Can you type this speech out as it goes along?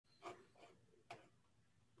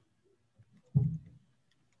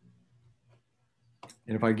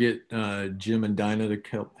And if I get Jim and Dinah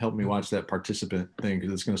to help me watch that participant thing,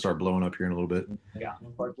 because it's going to start blowing up here in a little bit. Yeah,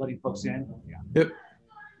 start letting folks in. Yeah. Yep.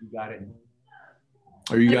 You got it.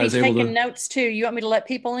 Are you guys able to? Taking notes too. You want me to let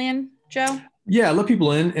people in, Joe? Yeah, let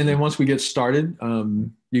people in, and then once we get started,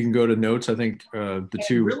 you can go to notes. I think the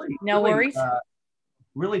two. Really, no worries.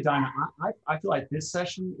 Really, Dinah, I feel like this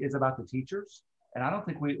session is about the teachers, and I don't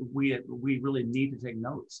think we really need to take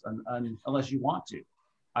notes unless you want to.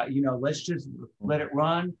 Let's just let it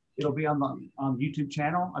run. It'll be on the YouTube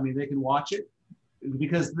channel. I mean, they can watch it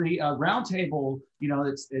because the roundtable,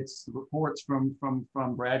 it's reports from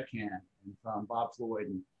Brad Can and from Bob Floyd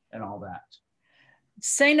and all that.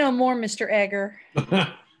 Say no more, Mr. Egger. The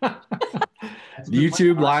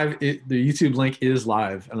YouTube live, the YouTube link is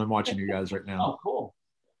live, and I'm watching you guys right now. Oh, cool.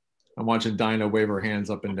 I'm watching Dinah wave her hands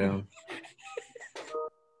up and down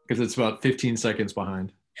because it's about 15 seconds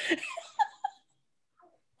behind.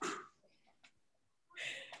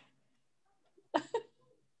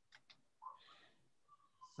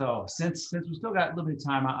 So since we still got a little bit of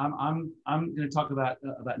time, I'm going to talk about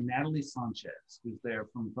Natalie Sanchez, who's there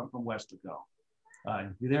from Westerco.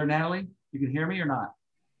 You there, Natalie? You can hear me or not?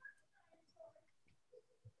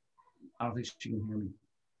 I don't think she can hear me.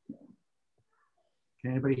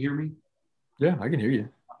 Can anybody hear me? Yeah, I can hear you.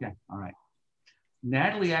 Okay, all right.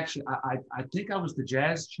 Natalie, actually, I think I was the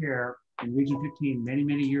jazz chair in Region 15 many,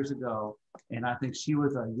 many years ago, and I think she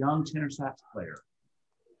was a young tenor sax player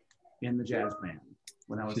in the jazz band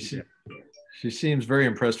when I was a jazz player. She seems very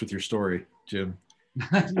impressed with your story, Jim.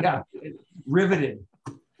 Yeah, riveted.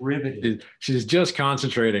 She's just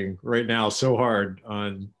concentrating right now so hard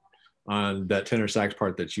on that tenor sax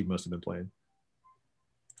part that she must have been playing.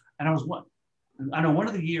 And I know one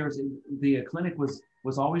of the years the clinic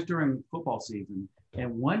was always during football season,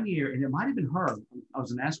 and one year, and it might have been her, I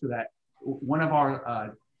was gonna ask her that, one of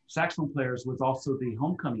our saxophone players was also the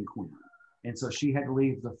homecoming queen, and so she had to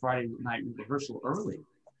leave the Friday night rehearsal early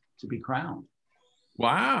to be crowned.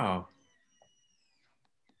 Wow,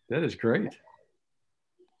 that is great.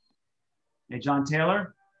 Hey, John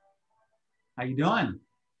Taylor, how you doing?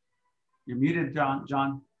 You're muted,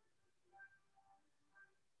 John.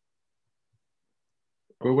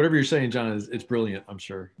 Well, whatever you're saying, John, it's brilliant, I'm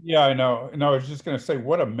sure. Yeah, I know. No, I was just going to say,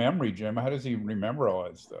 what a memory, Jim. How does he remember all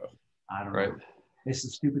that stuff? I don't know. It's the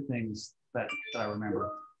stupid things that I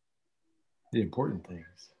remember. The important things.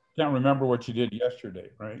 Can't remember what you did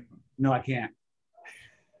yesterday, right? No, I can't.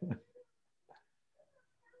 Let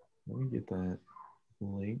me get that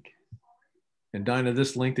link. And Dinah,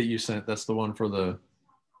 this link that you sent, that's the one for the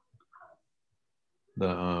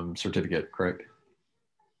certificate, correct?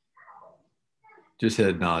 Just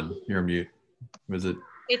head nod. You're on mute. Was it?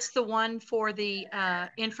 It's the one for the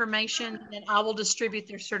information, and I will distribute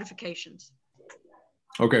their certifications.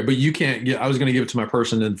 Okay, but you can't get. I was going to give it to my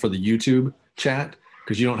person and for the YouTube chat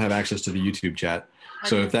because you don't have access to the YouTube chat.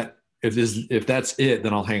 So if that's it,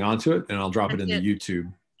 then I'll hang on to it and I'll drop it in the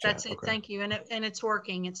YouTube chat. That's it. Okay. Thank you, and it's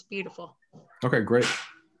working. It's beautiful. Okay, great.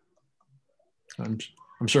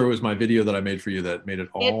 I'm sure it was my video that I made for you that made it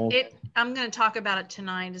all. I'm going to talk about it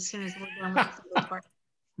tonight as soon as we're done with the part.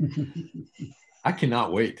 I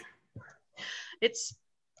cannot wait. It's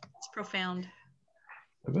profound.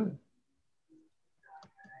 I bet.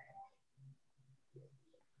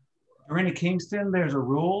 In Kingston, there's a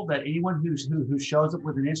rule that anyone who shows up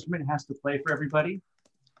with an instrument has to play for everybody.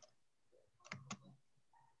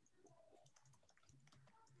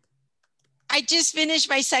 I just finished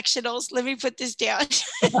my sectionals. Let me put this down.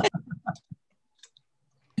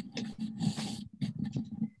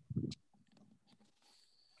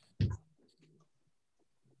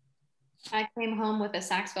 I came home with a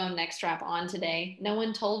saxophone neck strap on today. No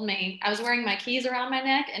one told me. I was wearing my keys around my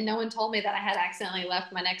neck, and no one told me that I had accidentally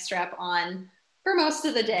left my neck strap on for most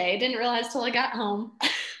of the day. Didn't realize till I got home.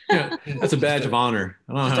 Yeah, that's a badge of honor.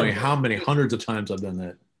 I don't know how many hundreds of times I've done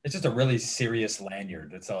that. It's just a really serious lanyard.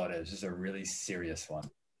 That's all it is. Just a really serious one.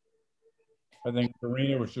 I think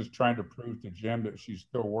Karina was just trying to prove to Jim that she's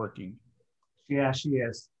still working. Yeah, she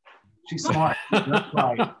is. She's smart. That's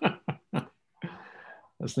right.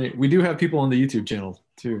 That's neat. We do have people on the YouTube channel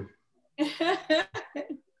too.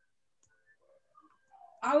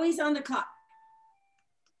 Always on the clock.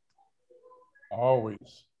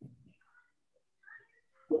 Always.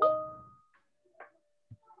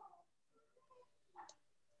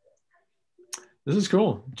 This is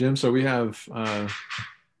cool, Jim. So we have,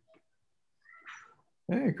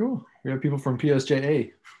 hey, cool. We have people from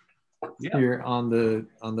PSJA here on the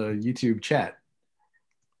YouTube chat.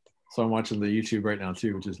 So I'm watching the YouTube right now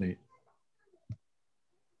too, which is neat.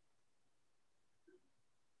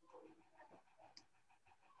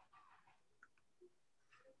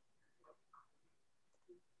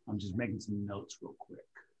 I'm just making some notes real quick.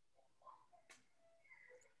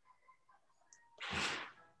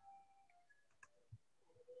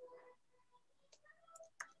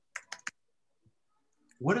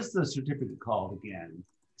 What is the certificate called again?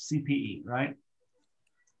 CPE, right?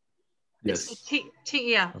 Yes.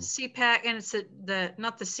 CPAC, and it's the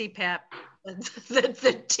not the CPAP,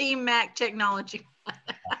 the TMAC technology.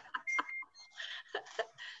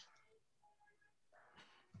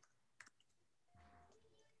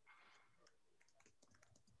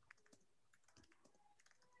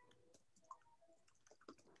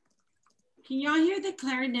 Can y'all hear the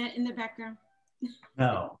clarinet in the background?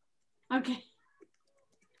 No. Okay.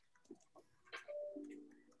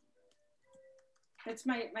 That's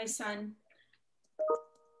my son.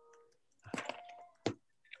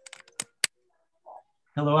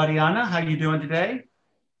 Hello, Ariana. How you doing today?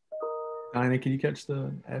 Dinah, can you catch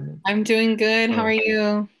the admin? I'm doing good. How are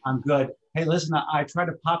you? I'm good. Hey, listen, I tried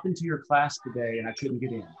to pop into your class today and I couldn't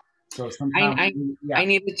get in. So sometimes I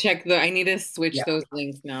need to check I need to switch those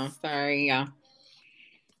links now. Sorry. Yeah.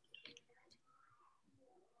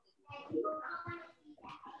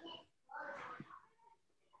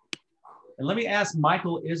 And let me ask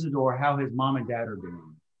Michael Isidore how his mom and dad are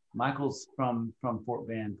doing. Michael's from Fort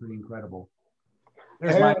Bend, pretty incredible.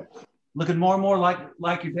 There's Mike, looking more and more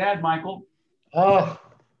like your dad, Michael. Oh,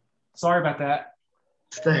 sorry about that.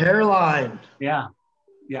 It's the hairline. Yeah,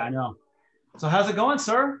 I know. So how's it going,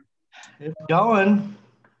 sir? It's going.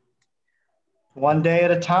 One day at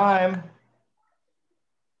a time.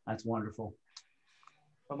 That's wonderful.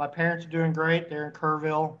 But my parents are doing great. They're in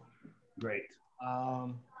Kerrville. Great.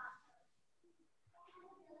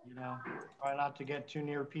 You know, try not to get too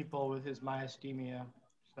near people with his myasthenia.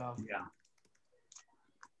 So yeah.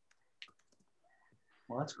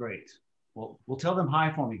 Well, that's great. Well, we'll tell them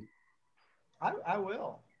hi for me. I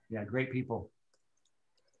will. Yeah, great people.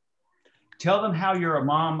 Tell them how your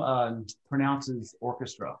mom pronounces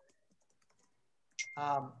orchestra.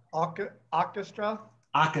 Orchestra.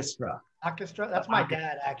 Orchestra. Orchestra. That's my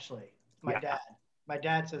dad, actually. My dad. My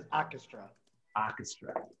dad says orchestra.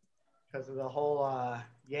 Orchestra. Because of the whole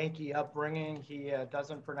Yankee upbringing, he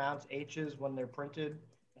doesn't pronounce H's when they're printed,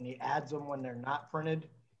 and he adds them when they're not printed.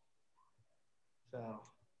 So.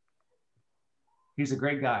 He's a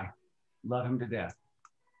great guy. Love him to death.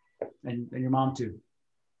 And your mom too.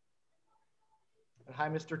 And hi,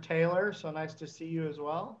 Mr. Taylor. So nice to see you as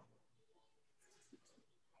well.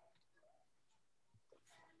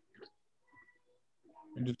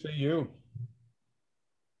 Good to see you.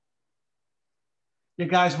 Yeah,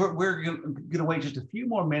 guys, we're gonna wait just a few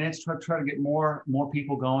more minutes, try to get more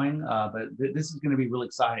people going. But this is gonna be really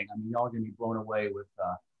exciting. I mean, y'all are gonna be blown away with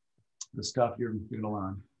the stuff you're gonna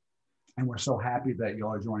learn. And we're so happy that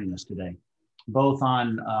y'all are joining us today, both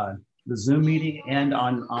on the Zoom meeting and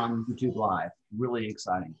on YouTube Live. Really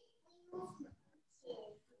exciting.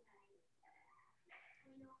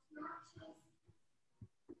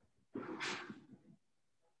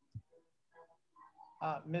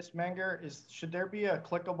 Ms. Menger, should there be a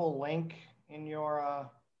clickable link in your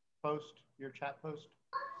post, your chat post?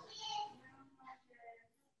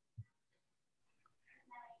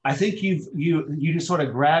 I think you just sort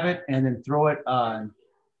of grab it and then throw it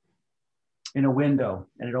in a window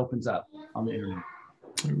and it opens up on the internet.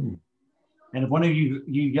 Ooh. And if one of you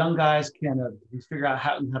young guys can figure out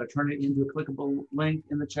how to turn it into a clickable link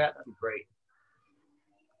in the chat, that'd be great.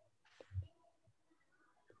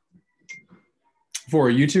 For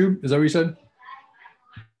YouTube, is that what you said?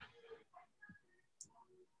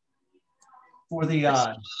 For the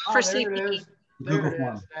for there it is. There Google it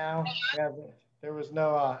form. is now. Yeah, there was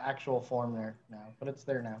no actual form there now, but it's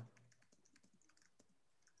there now.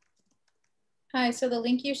 Hi, so the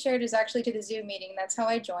link you shared is actually to the Zoom meeting. That's how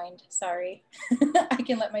I joined. Sorry. I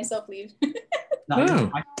can let myself leave. No,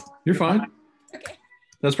 you're fine. Okay.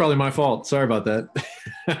 That's probably my fault. Sorry about that.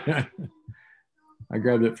 I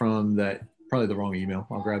grabbed it from probably the wrong email.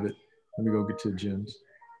 I'll grab it. Let me go get to Jim's.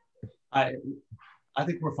 I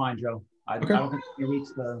think we're fine, Joe. I don't think we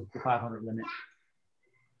reached the 500 limit.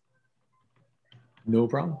 No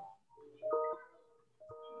problem.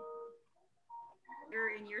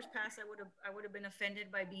 In years past, I would have been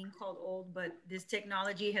offended by being called old, but this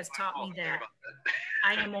technology has taught me that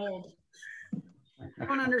I am old. I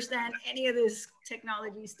don't understand any of this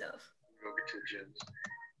technology stuff.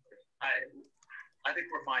 I think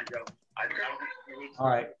we're fine, Joe. All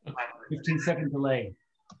right, 15-second delay.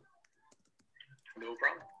 No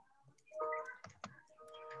problem.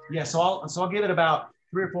 Yeah, so I'll give it about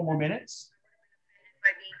 3 or 4 more minutes.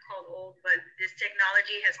 By being called old, but this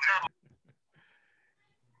technology has taught me.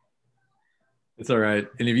 It's all right.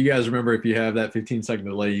 And if you guys remember, if you have that 15-second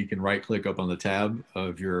delay, you can right click up on the tab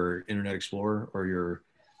of your Internet Explorer or your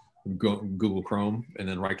Google Chrome, and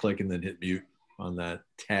then right click and then hit mute on that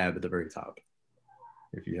tab at the very top,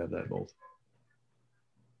 if you have that both.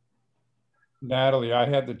 Natalie, I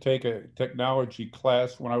had to take a technology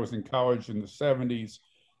class when I was in college in the 70s.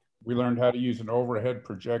 We learned how to use an overhead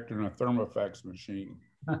projector and a thermofax machine.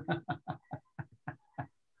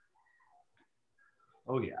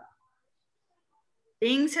 Oh, yeah.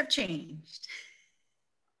 Things have changed.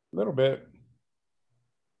 A little bit.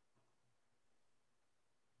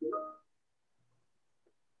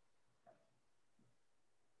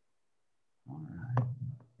 All right.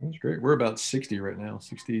 That's great. We're about 60 right now,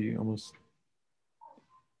 60 almost.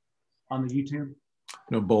 On the YouTube?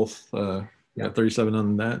 No, both. We got 37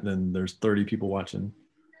 on that, and then there's 30 people watching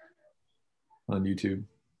on YouTube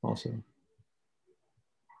also.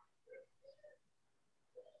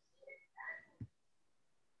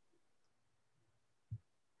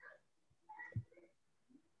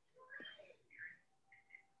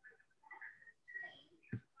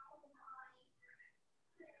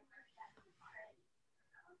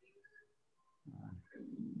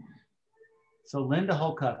 So Linda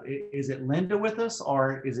Holcup, is it Linda with us,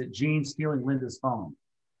 or is it Jean stealing Linda's phone?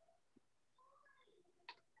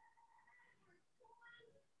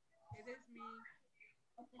 It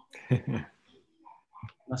is me.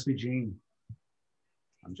 Must be Jean.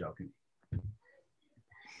 I'm joking.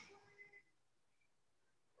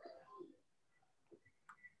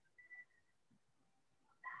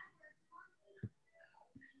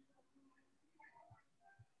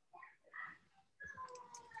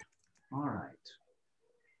 All right.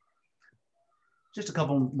 Just a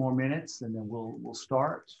couple more minutes and then we'll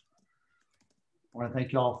start. I want to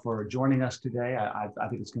thank you all for joining us today. I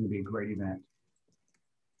think it's going to be a great event.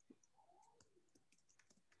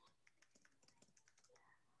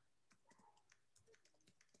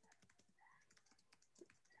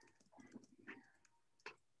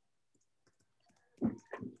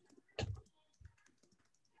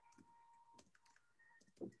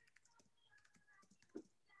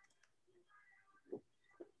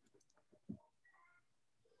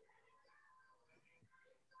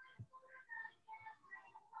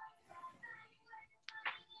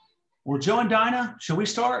 Well, Joe and Dinah, should we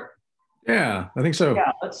start? Yeah, I think so.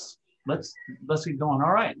 Yeah, let's get going.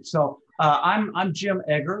 All right. So I'm Jim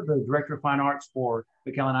Egger, the Director of Fine Arts for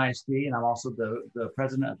McAllen ISD, and I'm also the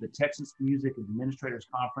president of the Texas Music Administrators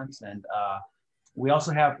Conference. And we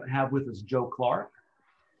also have with us Joe Clark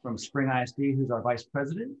from Spring ISD, who's our vice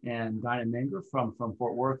president, and Dinah Menger from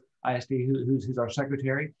Fort Worth ISD, who's our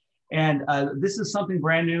secretary. And this is something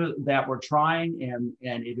brand new that we're trying, and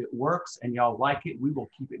if it works and y'all like it, we will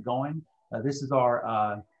keep it going. This is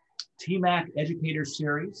our TMAC Educator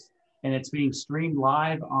Series, and it's being streamed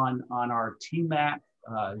live on our TMAC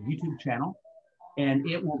YouTube channel, and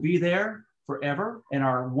it will be there forever. And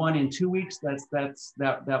our 1 and 2 weeks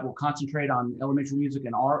that will concentrate on elementary music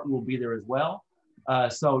and art will be there as well.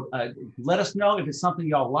 So let us know if it's something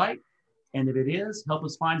y'all like, and if it is, help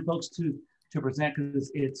us find folks to present,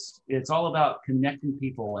 because it's all about connecting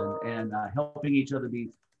people and helping each other be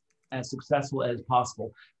as successful as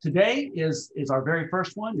possible. Today is our very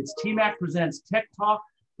first one. It's TMAC Presents Tech Talk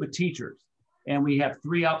with Teachers. And we have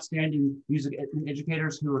 3 outstanding music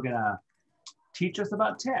educators who are gonna teach us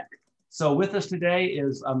about tech. So with us today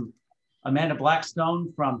is Amanda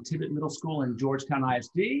Blackstone from Tibbet Middle School in Georgetown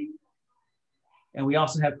ISD. And we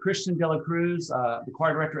also have Christian De La Cruz, the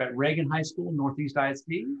choir director at Reagan High School, Northeast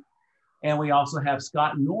ISD. And we also have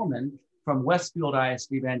Scott Norman from Westfield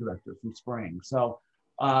ISD, band director from Spring. So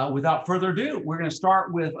without further ado, we're going to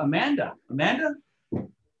start with Amanda. Amanda,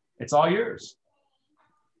 it's all yours.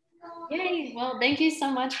 Yay. Well, thank you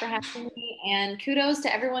so much for having me. And kudos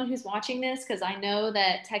to everyone who's watching this, because I know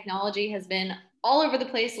that technology has been all over the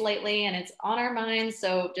place lately and it's on our minds.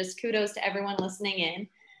 So just kudos to everyone listening in.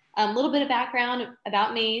 A little bit of background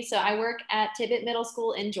about me. So I work at Tibbet Middle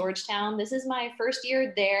School in Georgetown. This is my first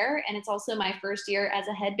year there, and it's also my first year as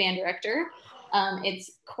a head band director.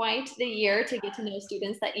 It's quite the year to get to know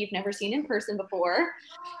students that you've never seen in person before.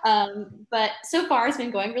 But so far it's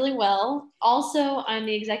been going really well. Also, I'm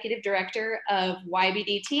the executive director of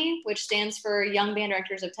YBDT, which stands for Young Band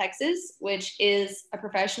Directors of Texas, which is a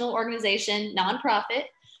professional organization, nonprofit,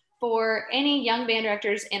 for any young band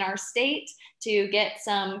directors in our state to get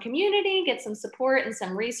some community, get some support and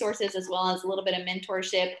some resources, as well as a little bit of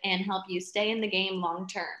mentorship and help you stay in the game long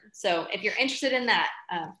term. So if you're interested in that,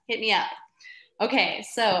 hit me up. Okay,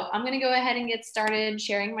 so I'm gonna go ahead and get started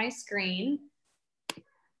sharing my screen.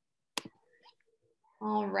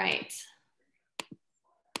 All right.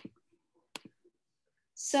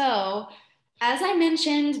 So as I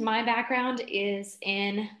mentioned, my background is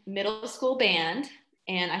in middle school band,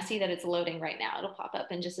 and I see that it's loading right now. It'll pop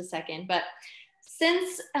up in just a second. But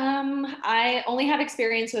since I only have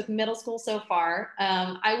experience with middle school so far,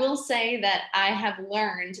 I will say that I have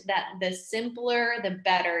learned that the simpler, the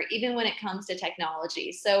better, even when it comes to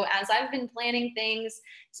technology. So as I've been planning things,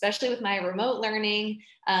 especially with my remote learning,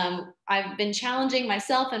 I've been challenging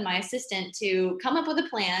myself and my assistant to come up with a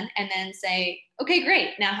plan and then say, okay, great.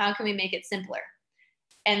 Now, how can we make it simpler?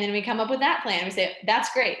 And then we come up with that plan. We say,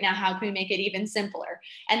 that's great. Now, how can we make it even simpler?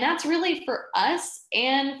 And that's really for us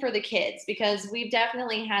and for the kids, because we've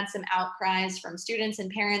definitely had some outcries from students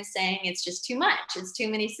and parents saying it's just too much. It's too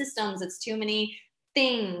many systems. It's too many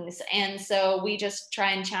things. And so we just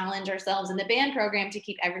try and challenge ourselves in the band program to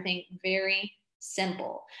keep everything very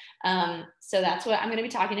simple. So that's what I'm going to be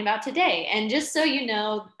talking about today. And just so you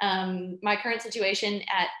know, my current situation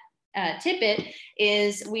at Tippett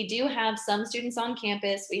is we do have some students on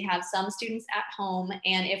campus, we have some students at home,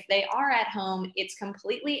 and if they are at home, it's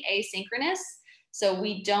completely asynchronous. So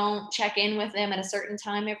we don't check in with them at a certain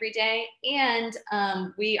time every day, and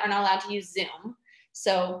we are not allowed to use Zoom.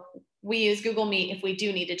 So we use Google Meet if we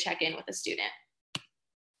do need to check in with a student.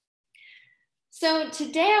 So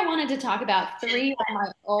today I wanted to talk about three of my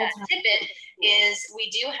all-time Tippett is we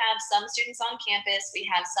do have some students on campus, we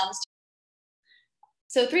have some students.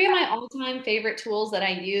 So three of my all-time favorite tools that I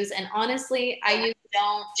use, and honestly, I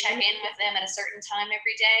don't check in with them at a certain time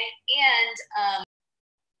every day. And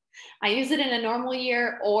I use it in a normal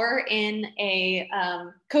year or in a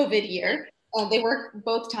COVID year. They work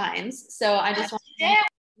both times. So I just want to start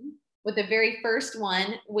with the very first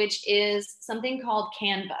one, which is something called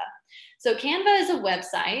Canva. So Canva is a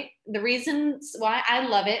website. The reasons why I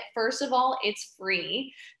love it, first of all, it's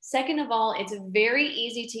free. Second of all, it's very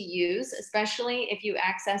easy to use, especially if you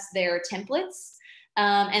access their templates.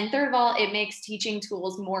 And third of all, it makes teaching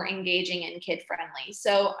tools more engaging and kid-friendly.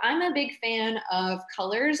 So I'm a big fan of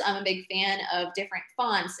colors. I'm a big fan of different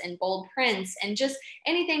fonts and bold prints and just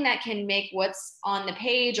anything that can make what's on the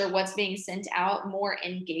page or what's being sent out more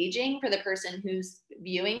engaging for the person who's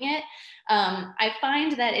viewing it. I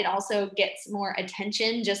find that it also gets more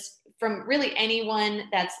attention just from really anyone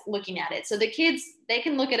that's looking at it. So the kids, they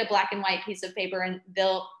can look at a black and white piece of paper and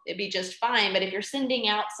it'll be just fine. But if you're sending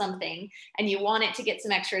out something and you want it to get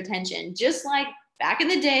some extra attention, just like back in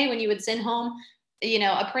the day when you would send home, you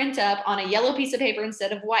know, a print up on a yellow piece of paper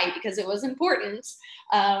instead of white because it was important.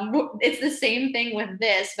 It's the same thing with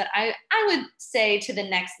this, but I would say to the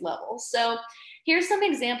next level. So here's some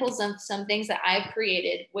examples of some things that I've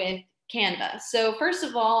created with Canva. So first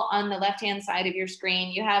of all, on the left-hand side of your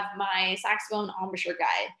screen, you have my saxophone embouchure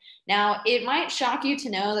guide. Now, it might shock you to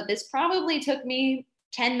know that this probably took me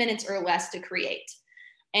 10 minutes or less to create.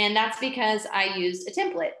 And that's because I used a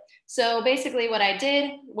template. So basically what I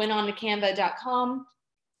did, went on to canva.com,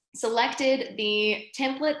 selected the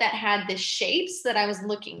template that had the shapes that I was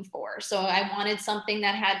looking for. So I wanted something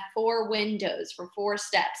that had 4 windows for 4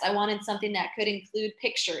 steps. I wanted something that could include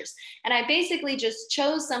pictures. And I basically just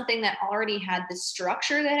chose something that already had the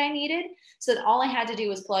structure that I needed so that all I had to do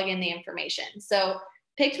was plug in the information. So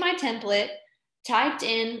picked my template, typed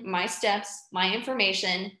in my steps, my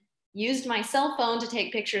information, used my cell phone to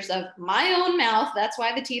take pictures of my own mouth. That's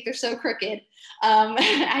why the teeth are so crooked.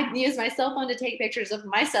 I used my cell phone to take pictures of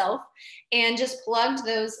myself and just plugged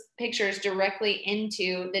those pictures directly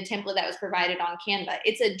into the template that was provided on Canva.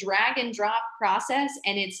 It's a drag and drop process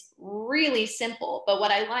and it's really simple. But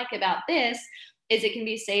what I like about this is it can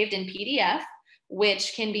be saved in PDF,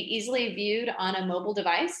 which can be easily viewed on a mobile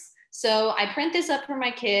device. So I print this up for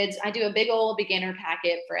my kids. I do a big old beginner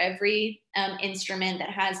packet for every instrument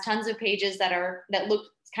that has tons of pages that look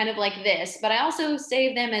kind of like this, but I also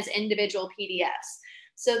save them as individual PDFs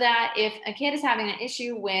so that if a kid is having an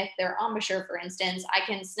issue with their embouchure, for instance, I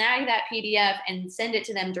can snag that PDF and send it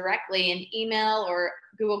to them directly in email or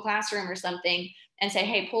Google Classroom or something and say,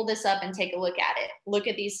 hey, pull this up and take a look at it. Look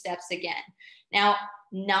at these steps again. Now,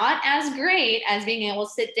 not as great as being able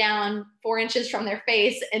to sit down 4 inches from their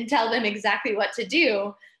face and tell them exactly what to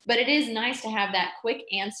do, but it is nice to have that quick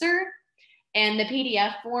answer. And the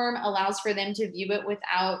PDF form allows for them to view it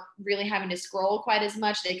without really having to scroll quite as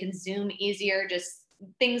much. They can zoom easier, just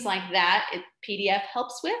things like that. PDF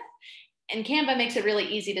helps with. And Canva makes it really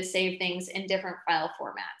easy to save things in different file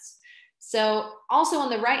formats. So also on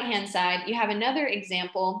the right-hand side, you have another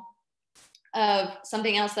example of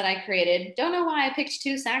something else that I created. Don't know why I picked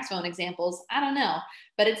 2 saxophone examples. I don't know,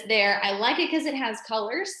 but it's there. I like it because it has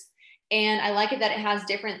colors and I like it that it has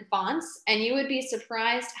different fonts. And you would be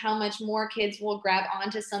surprised how much more kids will grab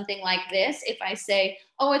onto something like this if I say,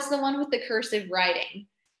 oh, it's the one with the cursive writing.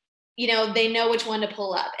 you know, they know which one to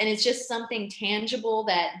pull up, and it's just something tangible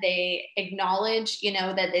that they acknowledge, you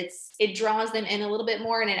know, that it draws them in a little bit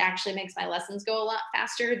more, and it actually makes my lessons go a lot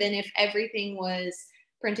faster than if everything was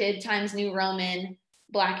printed Times New Roman,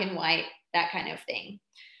 black and white, that kind of thing.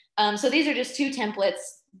 So these are just 2 templates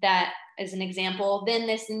that as an example. Then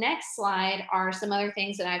this next slide are some other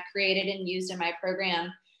things that I've created and used in my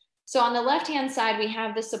program. So on the left-hand side, we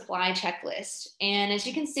have the supply checklist. And as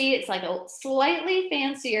you can see, it's like a slightly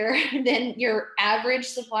fancier than your average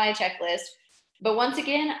supply checklist. But once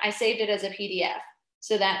again, I saved it as a PDF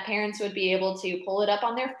so that parents would be able to pull it up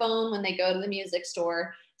on their phone when they go to the music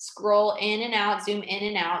store, scroll in and out, zoom in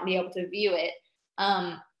and out, and be able to view it.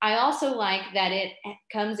 I also like that it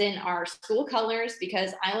comes in our school colors,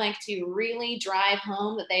 because I like to really drive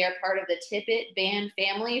home that they are part of the Tippett band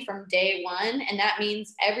family from day one. And that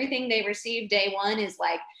means everything they receive day one is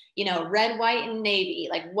like, you know, red, white, and navy,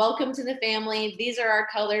 like, welcome to the family. These are our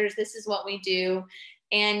colors. This is what we do.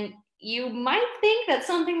 And you might think that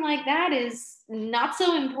something like that is not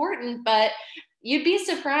so important, but you'd be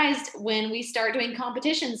surprised when we start doing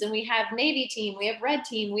competitions and we have navy team, we have red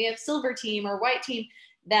team, we have silver team or white team,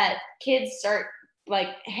 that kids start like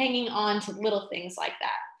hanging on to little things like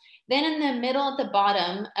that. Then in the middle at the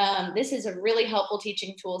bottom, this is a really helpful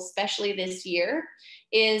teaching tool, especially this year,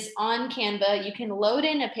 is on Canva. You can load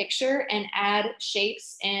in a picture and add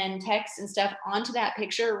shapes and text and stuff onto that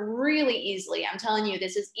picture really easily. I'm telling you,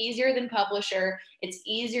 this is easier than Publisher. It's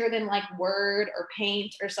easier than like Word or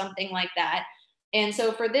Paint or something like that. And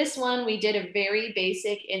so for this one, we did a very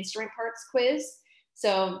basic instrument parts quiz.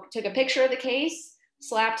 So took a picture of the case,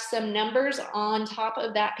 slapped some numbers on top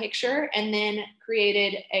of that picture, and then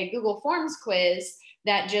created a Google Forms quiz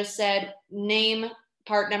that just said, name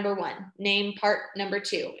part number 1, name part number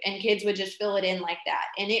 2, and kids would just fill it in like that.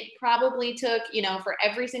 And it probably took, you know, for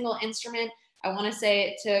every single instrument, I want to say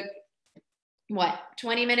it took,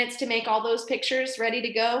 20 minutes to make all those pictures ready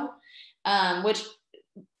to go, which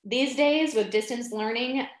these days with distance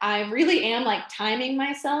learning, I really am like timing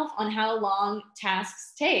myself on how long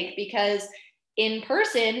tasks take, because in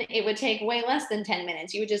person, it would take way less than 10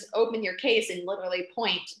 minutes. You would just open your case and literally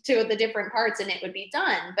point to the different parts and it would be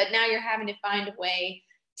done. But now you're having to find a way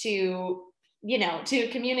to, you know, to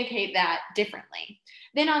communicate that differently.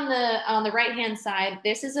 Then on the right-hand side,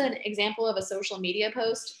 this is an example of a social media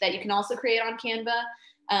post that you can also create on Canva.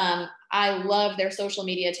 I love their social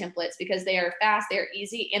media templates because they are fast, they're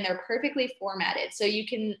easy, and they're perfectly formatted. So you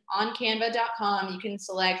can, on canva.com, you can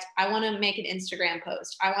select, I want to make an Instagram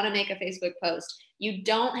post. I want to make a Facebook post. You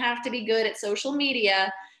don't have to be good at social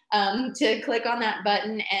media to click on that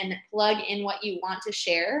button and plug in what you want to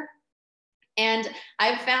share. And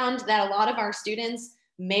I've found that a lot of our students,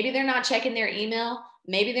 maybe they're not checking their email,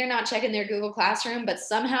 maybe they're not checking their Google Classroom, but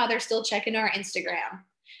somehow they're still checking our Instagram.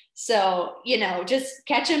 So, you know, just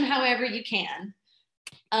catch them however you can.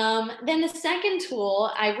 Then the second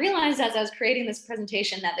tool, I realized as I was creating this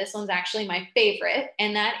presentation that this one's actually my favorite,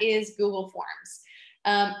 and that is Google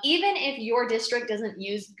Forms. Even if your district doesn't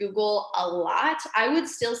use Google a lot, I would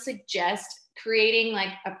still suggest creating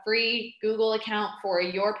like a free Google account for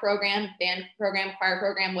your program, band program, choir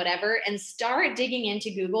program, whatever, and start digging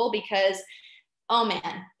into Google, because, oh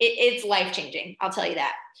man, it's life-changing. I'll tell you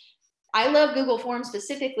that. I love Google Forms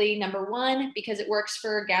specifically, number 1, because it works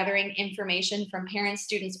for gathering information from parents,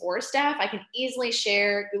 students, or staff. I can easily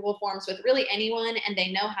share Google Forms with really anyone, and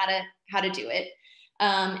they know how to do it.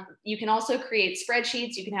 You can also create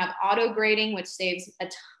spreadsheets. You can have auto grading, which saves a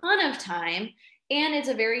ton of time, and it's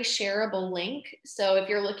a very shareable link. So if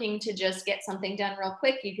you're looking to just get something done real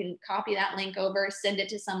quick, you can copy that link over, send it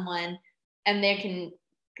to someone, and they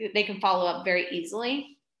can follow up very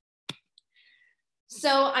easily.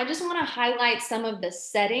 So I just want to highlight some of the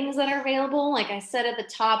settings that are available. Like I said at the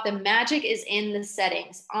top, the magic is in the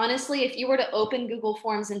settings. Honestly, if you were to open Google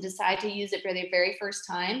Forms and decide to use it for the very first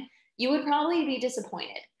time, you would probably be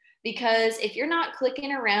disappointed, because if you're not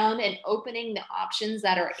clicking around and opening the options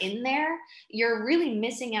that are in there, you're really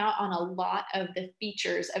missing out on a lot of the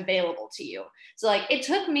features available to you. So like, it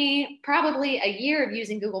took me probably a year of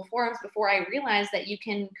using Google Forms before I realized that you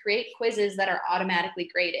can create quizzes that are automatically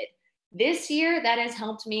graded. This year, that has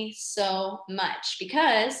helped me so much,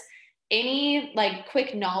 because any like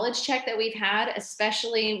quick knowledge check that we've had,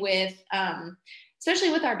 especially with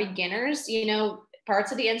our beginners, you know,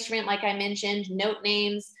 parts of the instrument, like I mentioned, note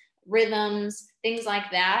names, rhythms, things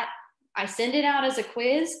like that. I send it out as a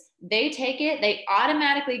quiz. They take it, they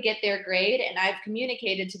automatically get their grade. And I've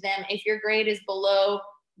communicated to them, if your grade is below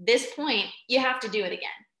this point, you have to do it again.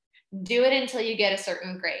 Do it until you get a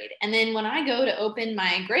certain grade. And then when I go to open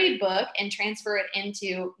my grade book and transfer it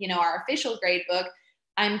into, you know, our official grade book,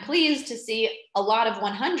 I'm pleased to see a lot of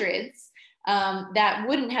 100s that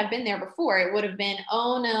wouldn't have been there before. It would have been,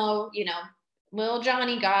 oh no, you know, little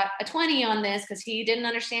Johnny got a 20 on this because he didn't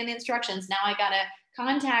understand the instructions. Now I got to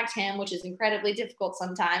contact him, which is incredibly difficult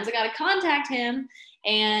sometimes. I got to contact him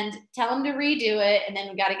and tell him to redo it. And then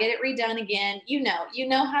we got to get it redone again. You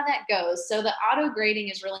know how that goes. So the auto grading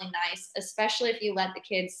is really nice, especially if you let the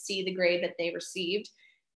kids see the grade that they received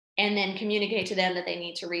and then communicate to them that they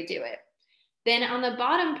need to redo it. Then on the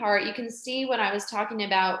bottom part, you can see what I was talking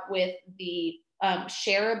about with the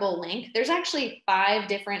shareable link. There's actually 5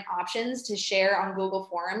 different options to share on Google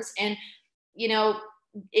Forms. And, you know,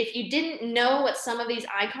 if you didn't know what some of these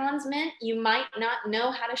icons meant, you might not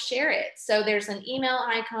know how to share it. So there's an email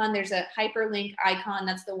icon, there's a hyperlink icon,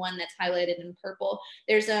 that's the one that's highlighted in purple.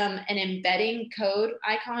 There's an embedding code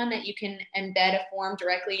icon that you can embed a form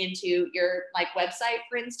directly into your like website,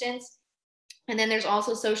 for instance. And then there's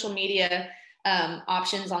also social media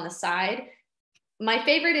options on the side. My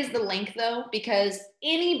favorite is the link though, because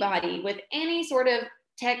anybody with any sort of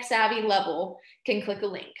tech savvy level can click a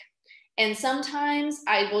link. And sometimes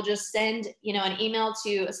I will just send, you know, an email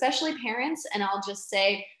to especially parents, and I'll just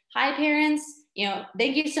say, hi parents, you know,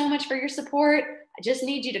 thank you so much for your support. I just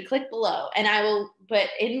need you to click below. And I will put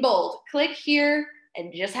in bold, click here,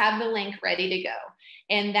 and just have the link ready to go.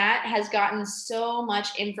 And that has gotten so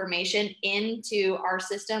much information into our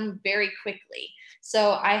system very quickly.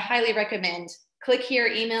 So I highly recommend click here.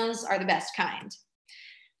 Emails are the best kind.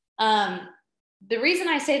 The reason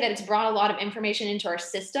I say that it's brought a lot of information into our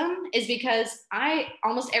system is because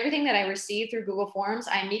almost everything that I receive through Google Forms,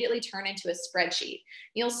 I immediately turn into a spreadsheet.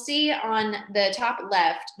 You'll see on the top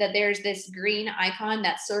left that there's this green icon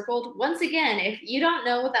that's circled. Once again, if you don't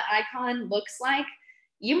know what the icon looks like,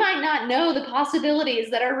 you might not know the possibilities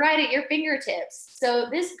that are right at your fingertips. So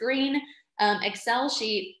this green Excel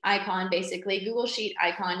sheet icon, basically Google Sheet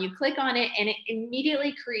icon, you click on it and it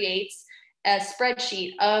immediately creates a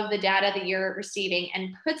spreadsheet of the data that you're receiving and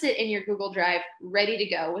puts it in your Google Drive ready to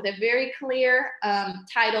go with a very clear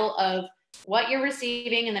title of what you're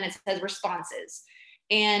receiving, and then it says responses.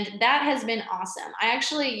 And that has been awesome. I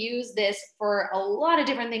actually use this for a lot of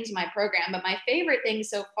different things in my program, but my favorite thing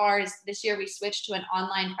so far is this year we switched to an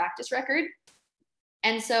online practice record.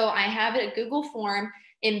 And so I have a Google form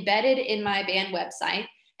embedded in my band website.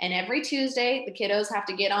 And every Tuesday, the kiddos have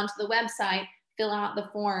to get onto the website, fill out the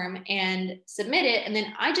form and submit it. And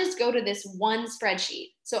then I just go to this one spreadsheet.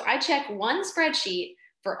 So I check one spreadsheet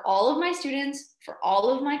for all of my students, for all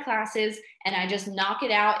of my classes, and I just knock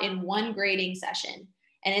it out in one grading session.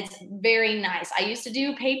 And it's very nice. I used to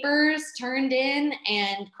do papers turned in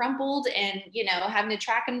and crumpled and, you know, having to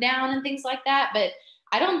track them down and things like that. But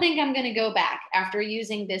I don't think I'm going to go back after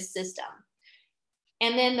using this system.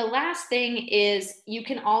 And then the last thing is you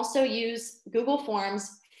can also use Google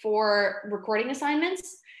Forms for recording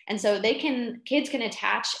assignments. And so kids can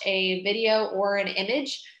attach a video or an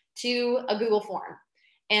image to a Google form.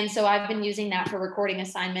 And so I've been using that for recording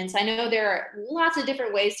assignments. I know there are lots of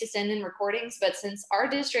different ways to send in recordings, but since our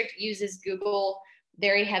district uses Google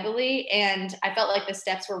very heavily, and I felt like the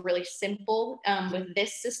steps were really simple with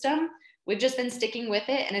this system, we've just been sticking with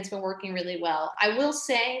it and it's been working really well. I will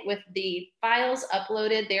say with the files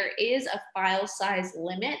uploaded, there is a file size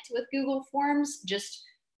limit with Google Forms. Just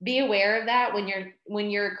be aware of that when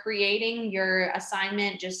you're creating your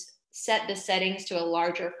assignment. Just set the settings to a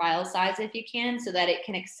larger file size if you can, so that it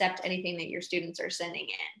can accept anything that your students are sending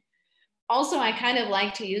in. Also, I kind of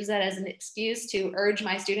like to use that as an excuse to urge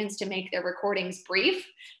my students to make their recordings brief,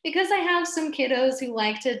 because I have some kiddos who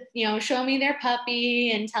like to, you know, show me their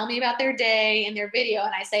puppy and tell me about their day in their video.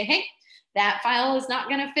 And I say, hey, that file is not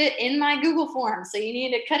going to fit in my Google form. So you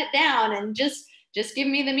need to cut it down and just give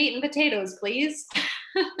me the meat and potatoes, please.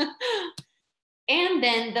 And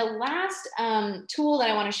then the last tool that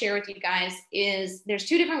I want to share with you guys is there's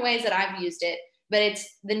 2 different ways that I've used it, but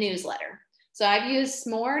it's the newsletter. So I've used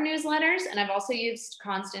S'more newsletters and I've also used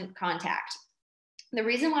Constant Contact. The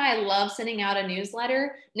reason why I love sending out a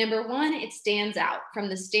newsletter, number 1, it stands out from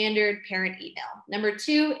the standard parent email. Number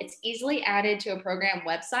 2, it's easily added to a program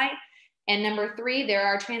website. And number 3, there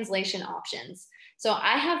are translation options. So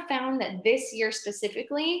I have found that this year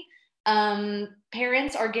specifically,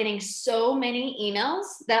 parents are getting so many emails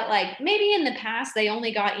that, like, maybe in the past they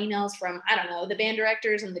only got emails from, I don't know, the band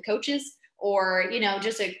directors and the coaches, or, you know,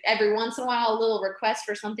 just every once in a while, a little request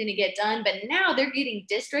for something to get done. But now they're getting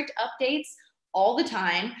district updates all the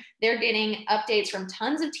time. They're getting updates from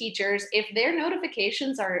tons of teachers. If their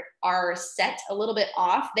notifications are set a little bit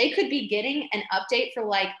off, they could be getting an update for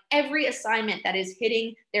like every assignment that is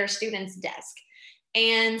hitting their student's desk.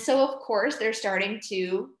 And so of course they're starting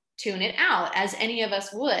to tune it out, as any of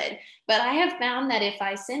us would. But I have found that if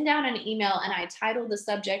I send out an email and I title the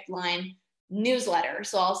subject line newsletter,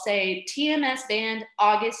 so I'll say TMS Band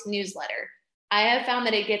August newsletter, I have found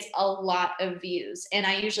that it gets a lot of views, and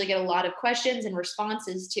I usually get a lot of questions and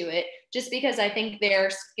responses to it, just because I think they're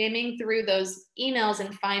skimming through those emails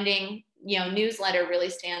and finding, newsletter really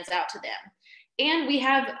stands out to them. And we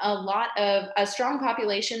have a strong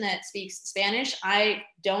population that speaks Spanish. I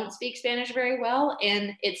don't speak Spanish very well,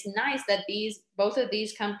 and it's nice that both of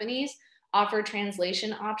these companies offer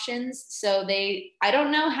translation options. So I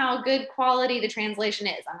don't know how good quality the translation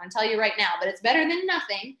is, I'm gonna tell you right now, but it's better than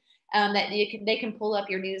nothing. That they can pull up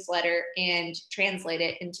your newsletter and translate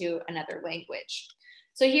it into another language.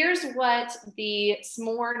 So here's what the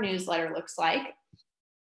S'more newsletter looks like.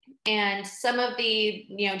 And some of the,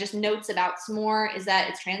 just notes about S'more is that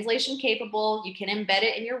it's translation capable. You can embed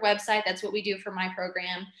it in your website. That's what we do for my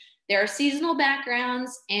program. There are seasonal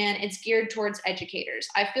backgrounds, and it's geared towards educators.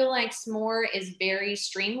 I feel like S'more is very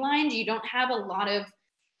streamlined. You don't have a lot of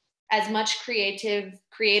as much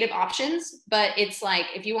creative options, but it's like,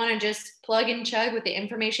 if you want to just plug and chug with the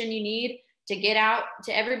information you need to get out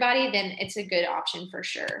to everybody, then it's a good option for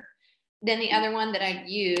sure. Then the other one that I've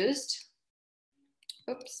used,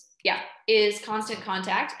 is Constant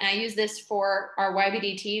Contact. And I use this for our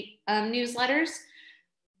YBDT newsletters.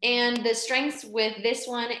 And the strengths with this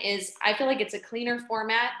one is I feel like it's a cleaner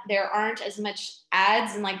format. There aren't as much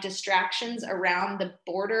ads and like distractions around the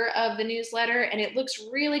border of the newsletter, and it looks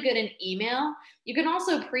really good in email. You can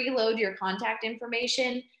also preload your contact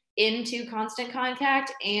information into Constant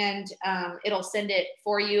Contact, and it'll send it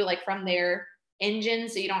for you like from their engine,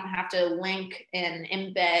 so you don't have to link and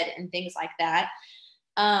embed and things like that.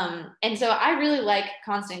 And so I really like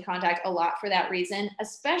Constant Contact a lot for that reason,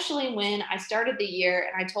 especially when I started the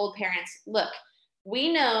year and I told parents, look,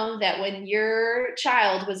 we know that when your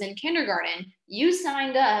child was in kindergarten, you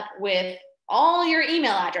signed up with all your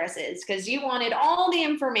email addresses because you wanted all the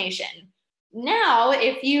information. Now,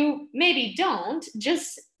 if you maybe don't,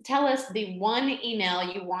 just tell us the one email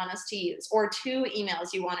you want us to use or 2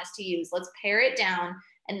 emails you want us to use. Let's pare it down,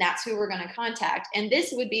 and that's who we're going to contact. And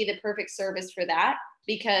this would be the perfect service for that,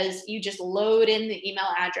 because you just load in the email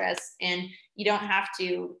address and you don't have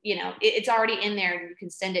to, it's already in there and you can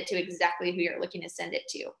send it to exactly who you're looking to send it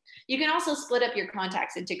to. You can also split up your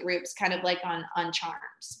contacts into groups, kind of like on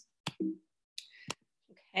Charms.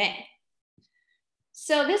 Okay.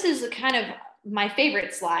 So this is kind of my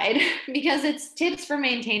favorite slide because it's tips for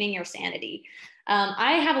maintaining your sanity.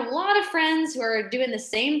 I have a lot of friends who are doing the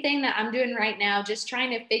same thing that I'm doing right now, just trying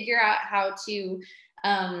to figure out how to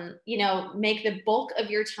make the bulk of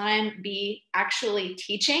your time be actually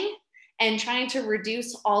teaching and trying to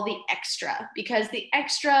reduce all the extra, because the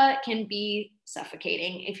extra can be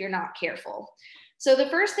suffocating if you're not careful. So the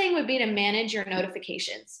first thing would be to manage your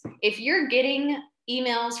notifications. If you're getting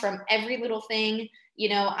emails from every little thing,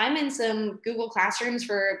 I'm in some Google Classrooms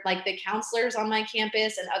for like the counselors on my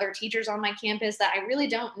campus and other teachers on my campus that I really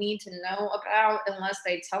don't need to know about unless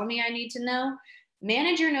they tell me I need to know.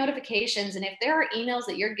 Manage your notifications, and if there are emails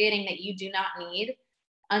that you're getting that you do not need,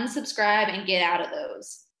 unsubscribe and get out of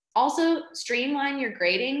those. Also, streamline your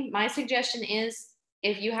grading. My suggestion is,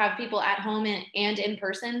 if you have people at home and in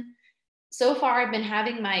person, so far I've been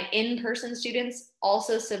having my in-person students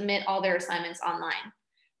also submit all their assignments online.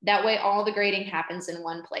 That way all the grading happens in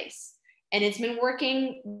one place. And it's been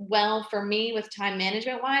working well for me with time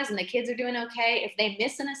management wise, and the kids are doing okay. If they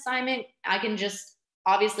miss an assignment, I can just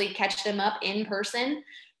obviously catch them up in person,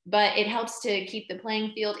 but it helps to keep the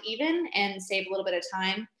playing field even and save a little bit of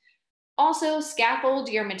time. Also, scaffold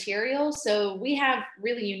your material. So we have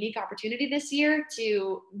really unique opportunity this year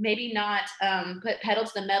to maybe not put pedal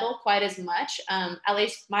to the metal quite as much. At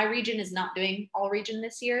least my region is not doing all region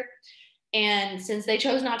this year. And since they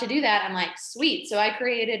chose not to do that, I'm like, sweet. So I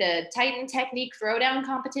created a Titan technique throwdown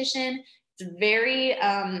competition. It's very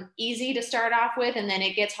easy to start off with, and then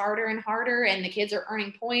it gets harder and harder, and the kids are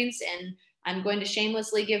earning points, and I'm going to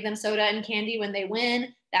shamelessly give them soda and candy when they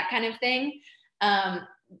win, that kind of thing.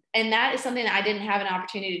 And that is something that I didn't have an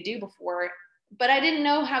opportunity to do before, but I didn't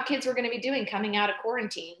know how kids were going to be doing coming out of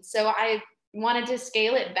quarantine. So I wanted to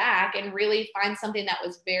scale it back and really find something that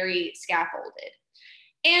was very scaffolded.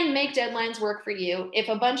 And make deadlines work for you. If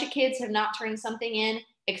a bunch of kids have not turned something in,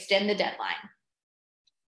 extend the deadline.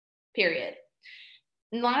 Period.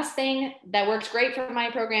 And last thing that works great for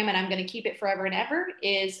my program, and I'm going to keep it forever and ever,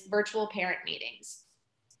 is virtual parent meetings.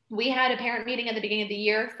 We had a parent meeting at the beginning of the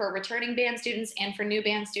year for returning band students and for new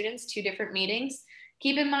band students, 2 different meetings.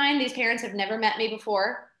 Keep in mind, these parents have never met me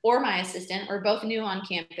before, or my assistant. We're both new on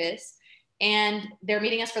campus, and they're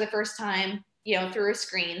meeting us for the first time, through a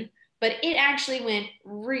screen. but it actually went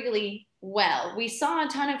really well. We saw a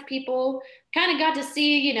ton of people, kind of got to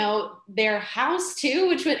see, you know, their house too,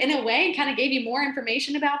 which would, in a way, kind of gave you more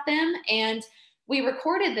information about them. And we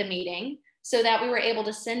recorded the meeting so that we were able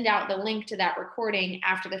to send out the link to that recording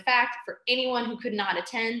after the fact for anyone who could not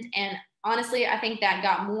attend. And honestly, I think that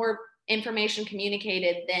got more information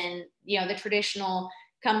communicated than, you know, the traditional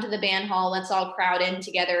come to the band hall, let's all crowd in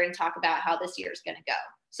together and talk about how this year is going to go.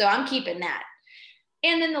 So I'm keeping that.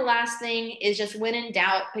 And then the last thing is just when in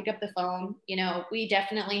doubt, pick up the phone. You know, we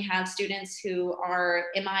definitely have students who are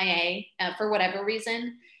MIA for whatever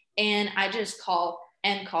reason. And I just call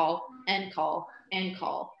and call and call and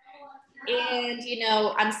call. And, you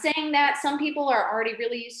know, I'm saying that some people are already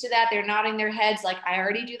really used to that. They're nodding their heads like I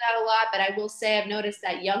already do that a lot. But I will say I've noticed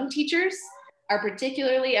that young teachers are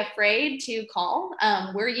particularly afraid to call.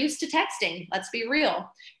 We're used to texting, let's be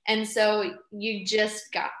real. And so you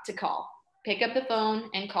just got to call. Pick up the phone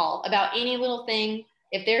and call about any little thing.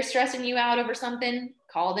 If they're stressing you out over something,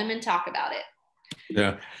 call them and talk about it.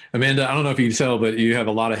 Yeah. Amanda, I don't know if you can tell, but you have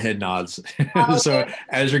a lot of head nods. So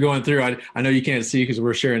as you're going through, I know you can't see because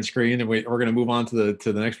we're sharing screen, and we're going to move on to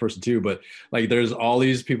the next person too. But like, there's all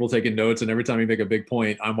these people taking notes, and every time you make a big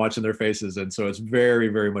point, I'm watching their faces. And so it's very,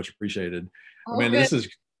 very much appreciated. Amanda,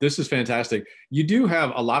 this is fantastic. You do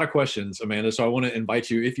have a lot of questions, Amanda. So I want to invite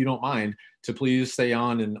you, if you don't mind, to please stay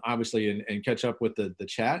on and obviously and catch up with the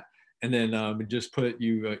chat. And then just put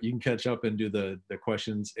you can catch up and do the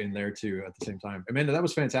questions in there too at the same time. Amanda, that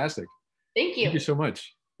was fantastic. Thank you. Thank you so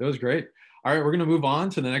much. That was great. All right, we're going to move on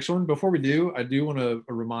to the next one. Before we do, I do want to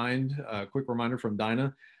remind a quick reminder from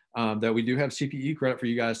Dinah that we do have CPE credit for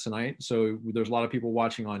you guys tonight. So there's a lot of people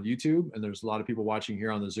watching on YouTube, and there's a lot of people watching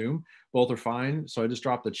here on the Zoom. Both are fine. So I just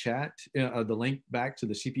dropped the link back to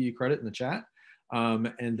the CPE credit in the chat.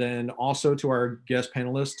 And then also to our guest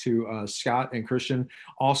panelists, to Scott and Christian.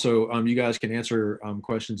 Also, you guys can answer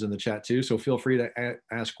questions in the chat too. So feel free to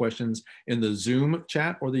ask questions in the Zoom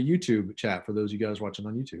chat or the YouTube chat for those of you guys watching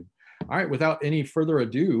on YouTube. All right, without any further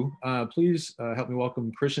ado, please help me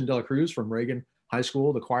welcome Christian Dela Cruz from Reagan High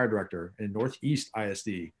School, the choir director in Northeast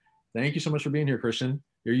ISD. Thank you so much for being here, Christian.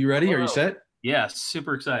 Are you ready? Hello. Are you set? Yeah,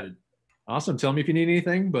 super excited. Awesome. Tell me if you need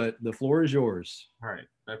anything, but the floor is yours. All right,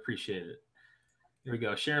 I appreciate it. Here we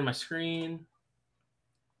go, sharing my screen.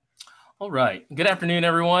 All right, good afternoon,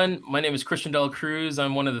 everyone. My name is Christian Dela Cruz.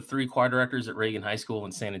 I'm one of the 3 choir directors at Reagan High School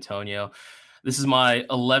in San Antonio. This is my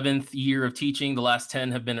 11th year of teaching. The last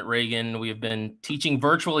 10 have been at Reagan. We have been teaching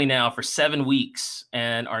virtually now for 7 weeks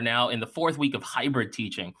and are now in the 4th week of hybrid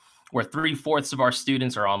teaching, where 3/4 of our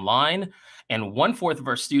students are online and 1/4 of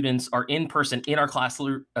our students are in person in our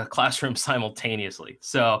classroom simultaneously.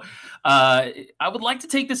 So I would like to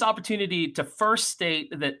take this opportunity to first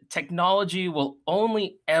state that technology will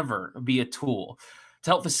only ever be a tool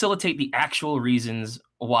to help facilitate the actual reasons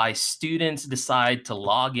why students decide to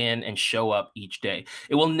log in and show up each day.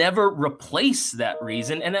 It will never replace that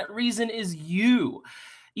reason, and that reason is you.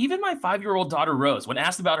 Even my 5-year-old daughter, Rose, when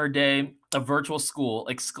asked about her day of virtual school,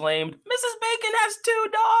 exclaimed, "Mrs. Bacon has 2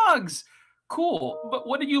 dogs." Cool, but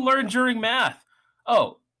what did you learn during math?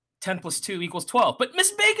 Oh, 10 + 2 = 12. But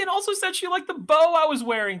Miss Bacon also said she liked the bow I was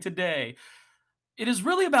wearing today. It is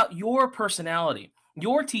really about your personality,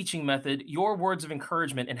 your teaching method, your words of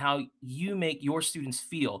encouragement, and how you make your students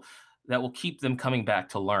feel that will keep them coming back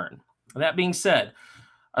to learn. That being said,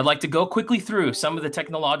 I'd like to go quickly through some of the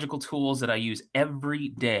technological tools that I use every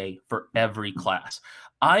day for every class.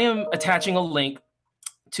 I am attaching a link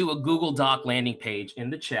to a Google Doc landing page in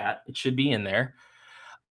the chat. It should be in there.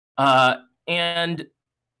 But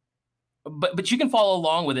you can follow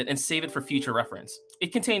along with it and save it for future reference.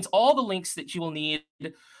 It contains all the links that you will need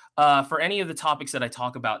for any of the topics that I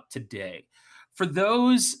talk about today. For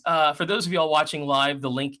those of y'all watching live, the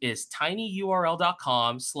link is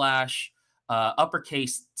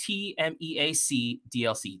tinyurl.com/uppercase TMEAC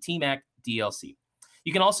DLC, TMAC DLC.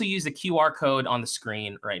 You can also use the QR code on the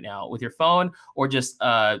screen right now with your phone, or just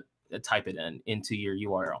type it into your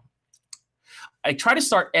URL. I try to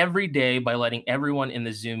start every day by letting everyone in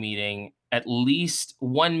the Zoom meeting at least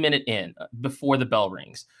 1 minute in before the bell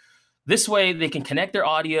rings. This way, they can connect their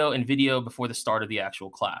audio and video before the start of the actual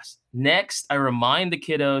class. Next, I remind the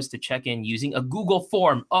kiddos to check in using a Google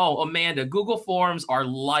form. Oh, Amanda, Google Forms are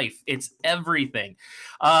life. It's everything.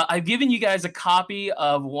 I've given you guys a copy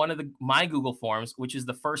of one of my Google Forms, which is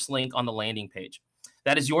the first link on the landing page.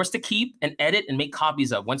 That is yours to keep and edit and make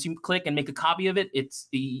copies of. Once you click and make a copy of it,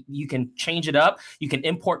 you can change it up. You can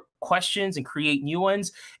import questions and create new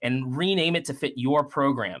ones and rename it to fit your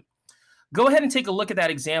program. Go ahead and take a look at that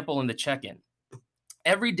example in the check-in.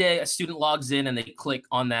 Every day, a student logs in and they click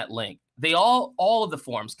on that link. All of the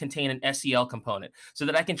forms contain an SEL component so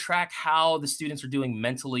that I can track how the students are doing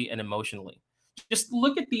mentally and emotionally. Just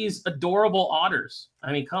look at these adorable otters.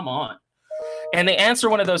 I mean, come on. And they answer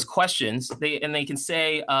one of those questions. They can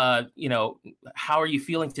say, you know, how are you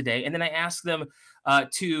feeling today? And then I ask them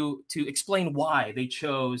to explain why they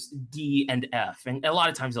chose D and F. And a lot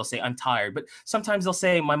of times they'll say, I'm tired. But sometimes they'll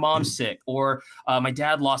say, my mom's sick, or my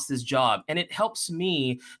dad lost his job. And it helps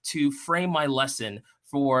me to frame my lesson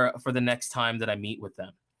for the next time that I meet with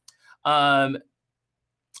them.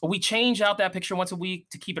 We change out that picture once a week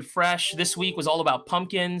to keep it fresh. This week was all about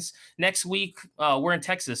pumpkins. Next week, we're in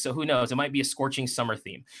Texas, so who knows? It might be a scorching summer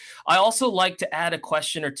theme. I also like to add a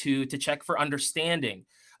question or two to check for understanding.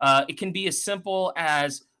 It can be as simple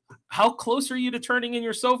as, how close are you to turning in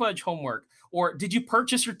your Solfege homework? Or did you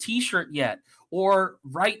purchase your t-shirt yet? Or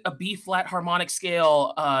write a B-flat harmonic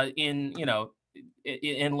scale in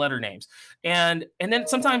letter names. And then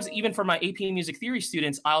sometimes even for my AP music theory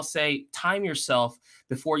students, I'll say, time yourself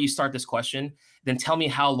before you start this question, then tell me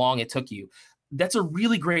how long it took you. That's a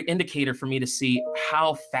really great indicator for me to see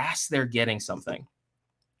how fast they're getting something.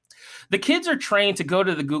 The kids are trained to go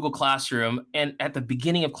to the Google Classroom and at the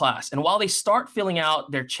beginning of class. And while they start filling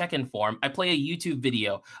out their check-in form, I play a YouTube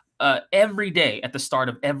video every day at the start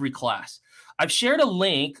of every class. I've shared a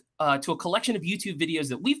link to a collection of YouTube videos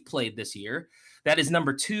that we've played this year. That is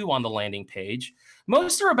number 2 on the landing page.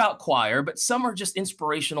 Most are about choir, but some are just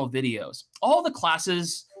inspirational videos. All the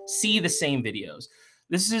classes see the same videos.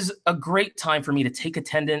 This is a great time for me to take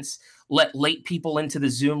attendance, let late people into the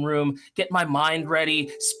Zoom room, get my mind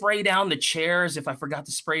ready, spray down the chairs if I forgot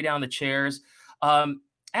to spray down the chairs.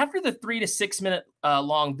 After the 3 to 6 minute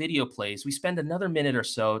long video plays, we spend another minute or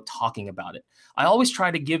so talking about it. I always try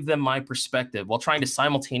to give them my perspective while trying to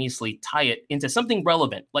simultaneously tie it into something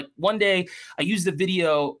relevant. Like one day, I used the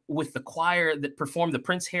video with the choir that performed the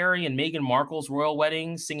Prince Harry and Meghan Markle's royal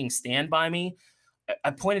wedding singing Stand By Me.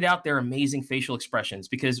 I pointed out their amazing facial expressions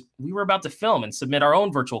because we were about to film and submit our own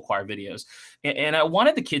virtual choir videos. And I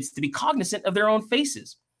wanted the kids to be cognizant of their own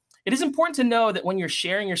faces. It is important to know that when you're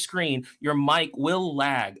sharing your screen, your mic will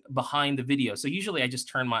lag behind the video. So usually I just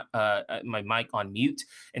turn my mic on mute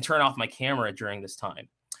and turn off my camera during this time.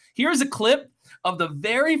 Here's a clip of the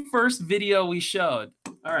very first video we showed.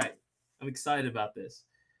 All right, I'm excited about this.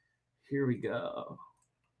 Here we go.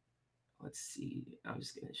 Let's see. I'm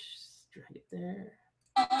just going to drag it there.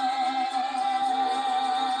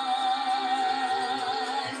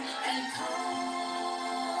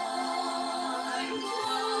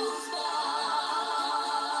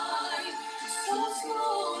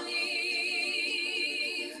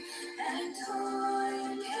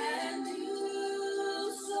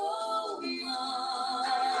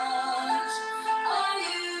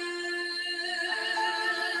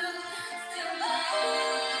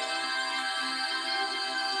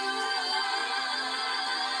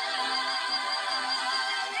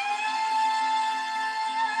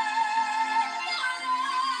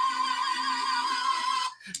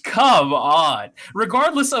 Come on.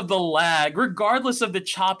 Regardless of the lag, regardless of the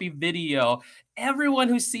choppy video, everyone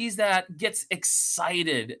who sees that gets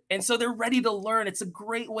excited. And so they're ready to learn. It's a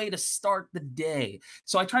great way to start the day.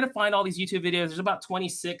 So I try to find all these YouTube videos. There's about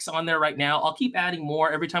 26 on there right now. I'll keep adding more.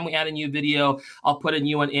 Every time we add a new video, I'll put a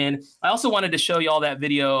new one in. I also wanted to show you all that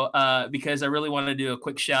video because I really wanted to do a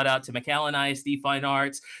quick shout out to McAllen ISD Fine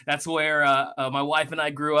Arts. That's where my wife and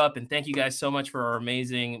I grew up. And thank you guys so much for our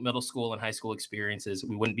amazing middle school and high school experiences.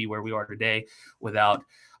 We wouldn't be where we are today without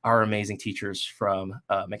our amazing teachers from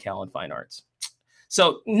McAllen Fine Arts.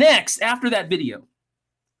 So next, after that video,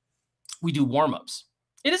 we do warm-ups.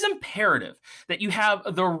 It is imperative that you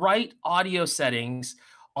have the right audio settings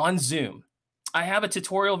on Zoom. I have a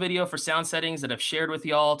tutorial video for sound settings that I've shared with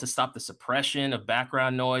y'all to stop the suppression of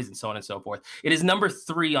background noise and so on and so forth. It is number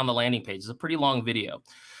 3 on the landing page. It's a pretty long video.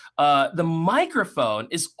 The microphone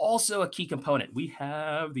is also a key component. We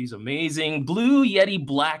have these amazing Blue Yeti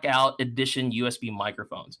Blackout Edition USB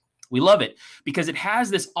microphones. We love it because it has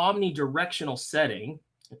this omnidirectional setting,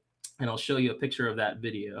 and I'll show you a picture of that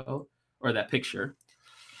video or that picture.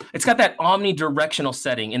 It's got that omnidirectional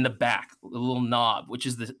setting in the back, the little knob, which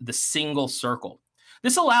is the single circle.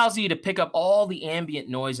 This allows you to pick up all the ambient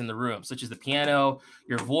noise in the room, such as the piano,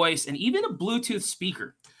 your voice, and even a Bluetooth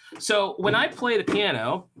speaker. So when I play the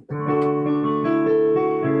piano,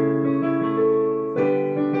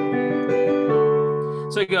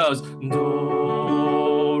 so it goes,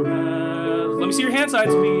 do, re. Let me see your hand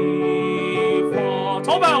signs. Mi, fa,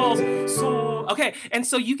 tall vowels. So, Okay, and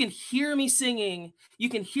so you can hear me singing, you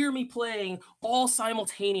can hear me playing all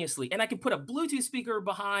simultaneously, and I can put a Bluetooth speaker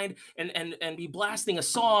behind and be blasting a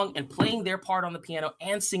song and playing their part on the piano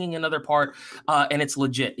and singing another part, and it's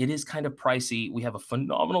legit. It is kind of pricey. We have a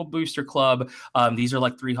phenomenal booster club. These are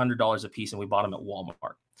like $300 a piece, and we bought them at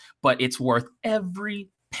Walmart, but it's worth every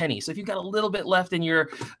penny. So if you've got a little bit left in your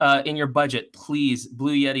budget, please,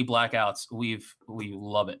 Blue Yeti Blackouts. We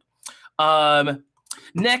love it.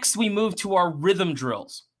 Next, we move to our rhythm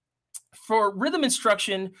drills. For rhythm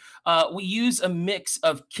instruction, we use a mix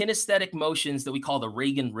of kinesthetic motions that we call the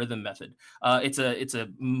Reagan rhythm method. It's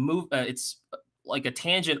like a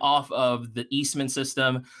tangent off of the Eastman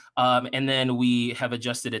system, and then we have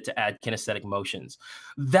adjusted it to add kinesthetic motions.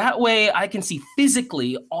 That way, I can see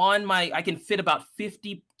physically I can fit about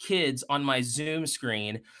 50 kids on my Zoom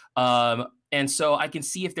screen, and so I can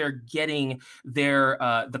see if they're getting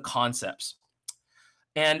the concepts.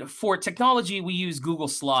 And for technology, we use Google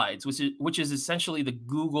Slides, which is essentially the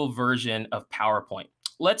Google version of PowerPoint.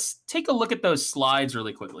 Let's take a look at those slides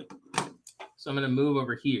really quickly. So I'm going to move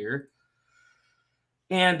over here.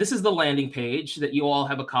 And this is the landing page that you all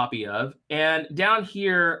have a copy of. And down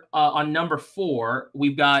here on number 4,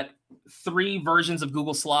 we've got 3 versions of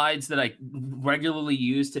Google Slides that I regularly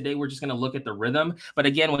use. Today, we're just going to look at the rhythm. But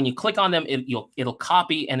again, when you click on them, it'll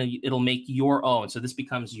copy and it'll make your own. So this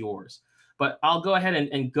becomes yours. But I'll go ahead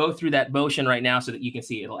and go through that motion right now so that you can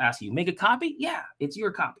see. It'll ask you, make a copy? Yeah, it's your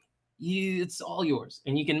copy. It's all yours.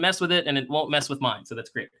 And you can mess with it, and it won't mess with mine. So that's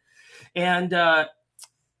great. And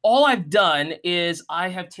all I've done is I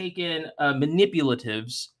have taken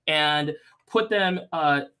manipulatives and put them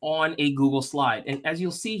on a Google slide. And as you'll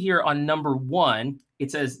see here on number 1, it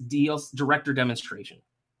says director demonstration.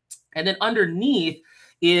 And then underneath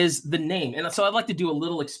is the name. And so I'd like to do a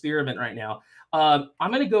little experiment right now. I'm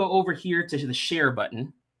going to go over here to the share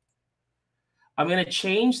button. I'm going to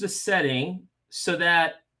change the setting so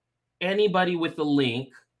that anybody with the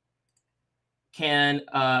link can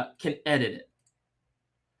edit it.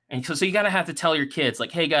 And so you gotta have to tell your kids,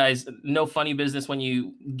 like, hey guys, no funny business when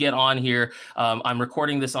you get on here. I'm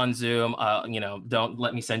recording this on Zoom. Don't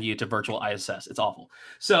let me send you to virtual ISS. It's awful.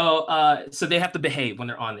 So they have to behave when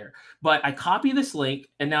they're on there. But I copy this link,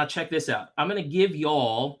 and now check this out. I'm gonna give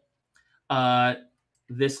y'all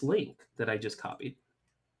this link that I just copied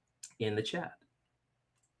in the chat.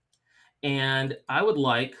 And I would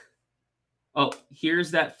like,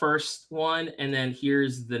 here's that first one, and then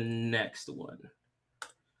here's the next one.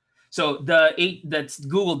 So that's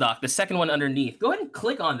Google Doc, the second one underneath. Go ahead and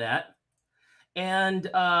click on that. And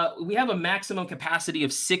we have a maximum capacity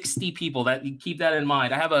of 60 people. Keep that in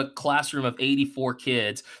mind. I have a classroom of 84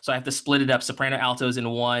 kids, so I have to split it up, soprano, altos in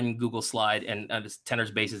one Google slide and tenors,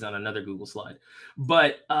 basses on another Google slide.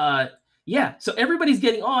 But yeah, so everybody's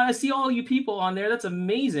getting on. I see all you people on there. That's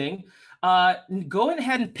amazing. Go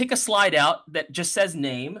ahead and pick a slide out that just says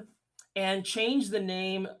name, and change the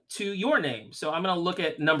name to your name. So I'm going to look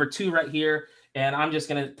at number 2 right here, and I'm just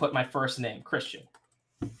going to put my first name, Christian.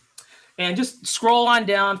 And just scroll on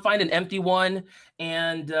down, find an empty one,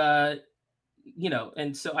 and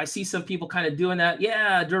and so I see some people kind of doing that.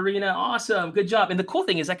 Yeah, Dorina, awesome, good job. And the cool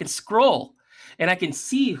thing is I can scroll, and I can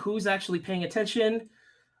see who's actually paying attention.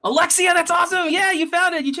 Alexia, that's awesome. Yeah, you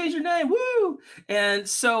found it. You changed your name. Woo! And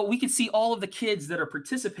so we can see all of the kids that are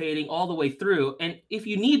participating all the way through. And if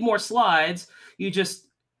you need more slides, you just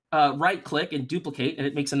right click and duplicate, and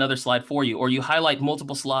it makes another slide for you. Or you highlight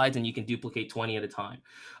multiple slides and you can duplicate 20 at a time.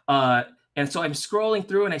 And so I'm scrolling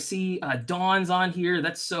through and I see Dawn's on here.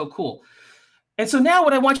 That's so cool. And so now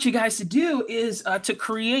what I want you guys to do is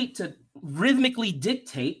to rhythmically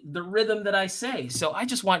dictate the rhythm that I say. So I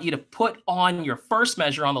just want you to put on your first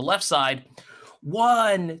measure on the left side,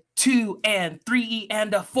 1, 2, and 3,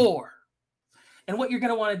 and a 4. And what you're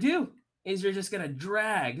going to want to do is you're just going to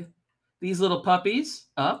drag these little puppies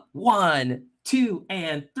up, 1, 2,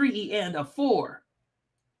 and 3, and a 4.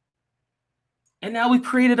 And now we've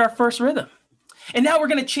created our first rhythm. And now we're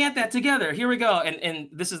going to chant that together. Here we go. And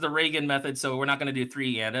this is the Reagan method, so we're not going to do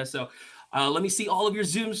 3 and a. So let me see all of your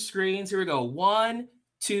Zoom screens. Here we go. 1,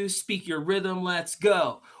 2, speak your rhythm. Let's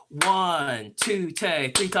go. 1, 2,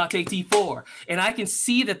 take 3, ta, take T, 4. And I can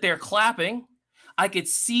see that they're clapping. I could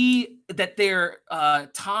see that they're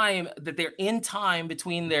in time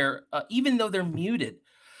between their, even though they're muted.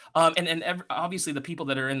 Obviously the people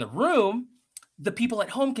that are in the room, the people at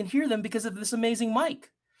home can hear them because of this amazing mic.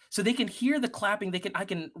 So they can hear the clapping. I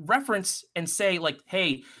can reference and say, like,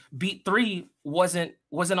 hey, beat 3 wasn't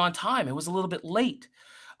on time. It was a little bit late.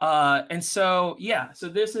 And so, yeah, so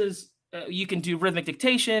this is you can do rhythmic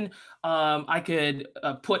dictation. I could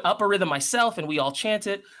put up a rhythm myself and we all chant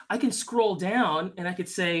it. I can scroll down and I could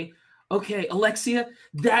say, okay, Alexia,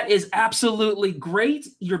 that is absolutely great.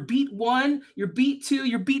 Your beat 1, your beat 2,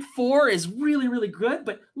 your beat 4 is really, really good.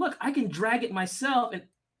 But look, I can drag it myself, and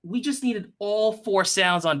we just needed all 4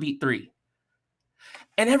 sounds on beat 3.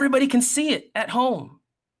 And everybody can see it at home.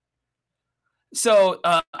 So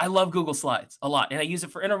I love Google Slides a lot, and I use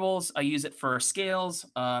it for intervals. I use it for scales,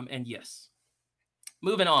 and yes.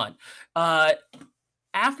 Moving on.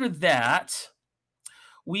 After that,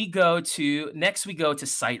 we go to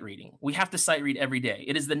sight reading. We have to sight read every day.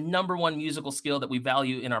 It is the #1 musical skill that we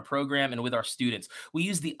value in our program and with our students. We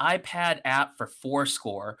use the iPad app for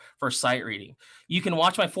Fourscore for sight reading. You can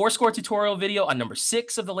watch my Fourscore tutorial video on number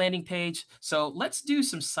 6 of the landing page. So let's do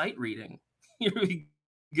some sight reading. Here we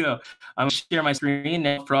go. I'm going to share my screen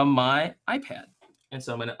now from my iPad. And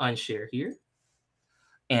so I'm going to unshare here.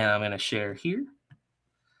 And I'm going to share here.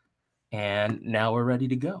 And now we're ready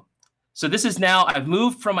to go. So this is now, I've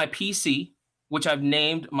moved from my PC, which I've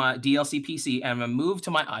named my DLC PC, and I'm going to move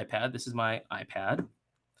to my iPad. This is my iPad.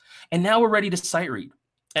 And now we're ready to sight read.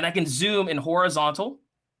 And I can zoom in horizontal.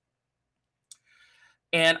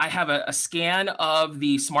 And I have a scan of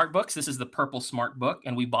the smart books. This is the purple smart book.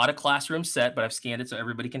 And we bought a classroom set, but I've scanned it so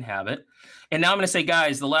everybody can have it. And now I'm going to say,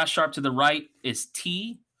 guys, the last sharp to the right is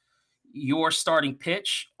T. Your starting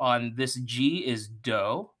pitch on this G is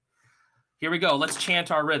Do. Here we go. Let's chant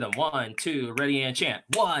our rhythm. 1, 2, ready and chant.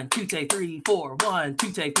 1, 2, take 3, 4. 1,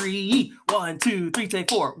 2, take 3. 1, 2, 3, take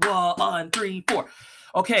 4. 1, 3, 4.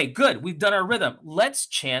 Okay, good. We've done our rhythm. Let's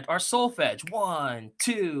chant our solfege. 1,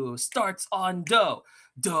 2, starts on Do.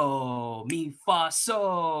 Do, mi, fa,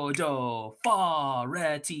 so, do, fa,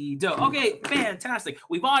 re, ti, do. Okay, fantastic.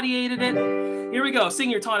 We've audiated it. Here we go. Sing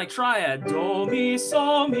your tonic triad. Do, mi,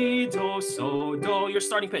 do, so, do. Your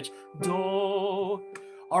starting pitch. Do.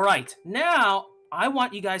 All right, now I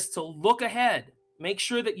want you guys to look ahead. Make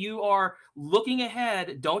sure that you are looking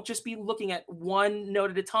ahead. Don't just be looking at one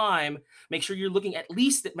note at a time. Make sure you're looking at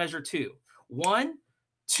least at measure 2. 1,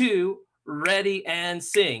 2, ready, and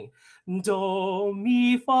sing. Do,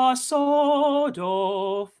 mi, fa, so,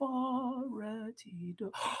 do, fa, re, ti,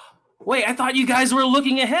 do. Wait, I thought you guys were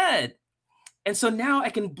looking ahead. And so now I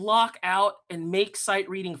can block out and make sight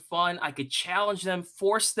reading fun. I could challenge them,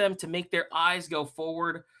 force them to make their eyes go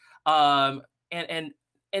forward. And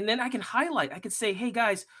then I can highlight. I could say, hey,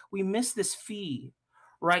 guys, we missed this fee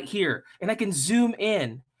right here. And I can zoom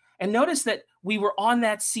in. And notice that we were on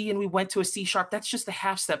that C and we went to a C sharp. That's just a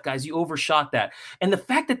half step, guys. You overshot that. And the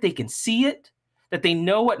fact that they can see it, that they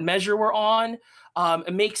know what measure we're on,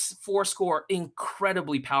 it makes Fourscore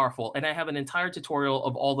incredibly powerful. And I have an entire tutorial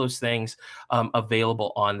of all those things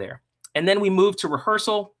available on there. And then we move to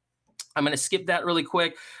rehearsal. I'm going to skip that really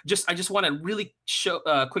quick. I just want to really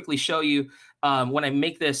quickly show you when I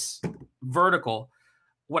make this vertical.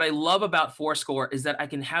 What I love about Fourscore is that I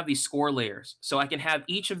can have these score layers. So I can have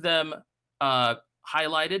each of them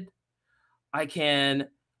highlighted. I can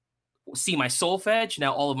see my solfege.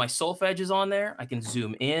 Now all of my solfege is on there. I can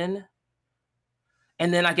zoom in.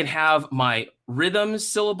 And then I can have my rhythms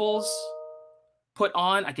syllables put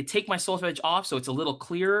on. I could take my solfege off so it's a little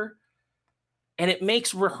clearer. And it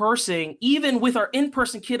makes rehearsing, even with our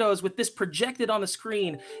in-person kiddos, with this projected on the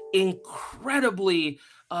screen, incredibly,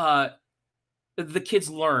 the kids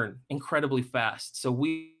learn incredibly fast. So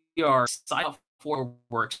we are excited for,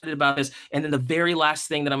 we're excited about this. And then the very last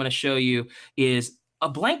thing that I'm going to show you is a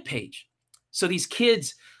blank page. So these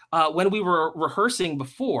kids, when we were rehearsing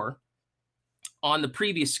before, on the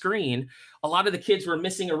previous screen, a lot of the kids were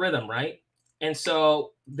missing a rhythm, right? And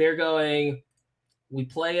so they're going, we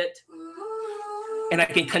play it, and I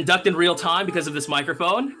can conduct in real time because of this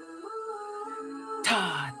microphone.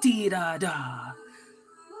 Ta, dee, da, da.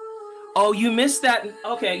 Oh, you missed that.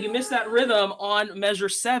 Okay, you missed that rhythm on measure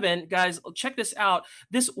 7. Guys, check this out.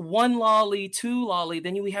 This 1 lolly, 2 lolly,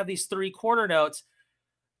 then we have these 3 quarter notes.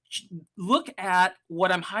 Look at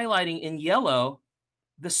what I'm highlighting in yellow.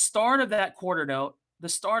 The start of that quarter note, the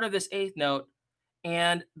start of this 8th note,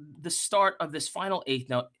 and the start of this final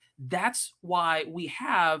 8th note. That's why we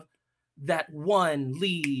have that 1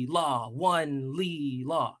 li la, 1 li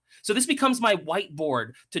la. So this becomes my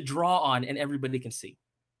whiteboard to draw on and everybody can see.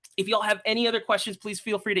 If y'all have any other questions, please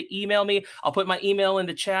feel free to email me. I'll put my email in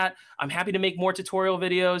the chat. I'm happy to make more tutorial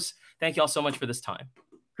videos. Thank y'all so much for this time.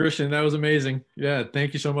 Christian, that was amazing. Yeah,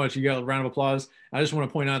 thank you so much. You got a round of applause. I just want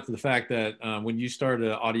to point out to the fact that when you started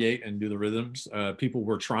to audiate and do the rhythms, people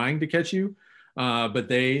were trying to catch you, but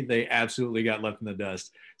they absolutely got left in the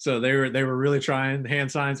dust. So they were really trying,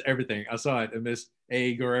 hand signs, everything. I saw it.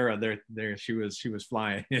 A Guerrera, there she was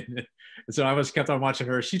flying. And so I kept on watching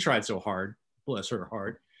her. She tried so hard, bless her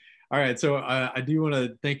heart. All right, so I do want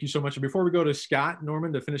to thank you so much. And before we go to Scott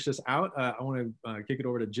Norman to finish this out, I want to kick it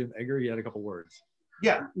over to Jim Egger. He had a couple words.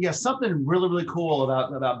 Yeah, something really cool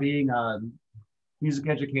about being a music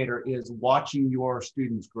educator is watching your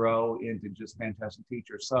students grow into just fantastic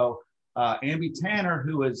teachers. So Ambi Tanner,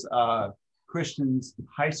 who is Christian's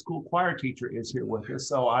high school choir teacher, is here with us.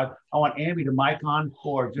 So I want Ambi to mic on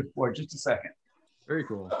for just a second. Very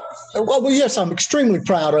cool. Well, yes, I'm extremely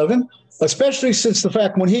proud of him, especially since the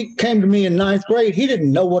fact when he came to me in 9th grade, he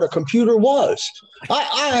didn't know what a computer was.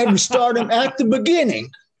 I had to start him at the beginning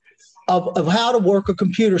of how to work a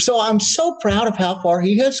computer. So I'm so proud of how far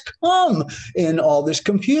he has come in all this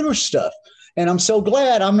computer stuff. And I'm so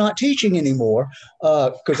glad I'm not teaching anymore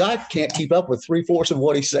because I can't keep up with 3/4 of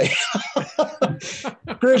what he's saying.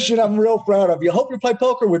 Christian, I'm real proud of you. I hope you play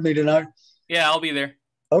poker with me tonight. Yeah, I'll be there.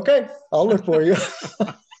 Okay, I'll look for you.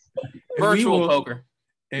 Virtual poker.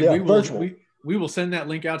 And yeah, we will send that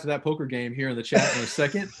link out to that poker game here in the chat in a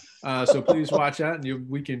second. So please watch that, and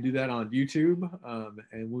we can do that on YouTube,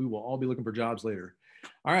 and we will all be looking for jobs later.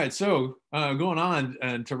 All right, so going on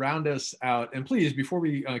and to round us out, and please, before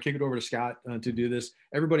we kick it over to Scott to do this,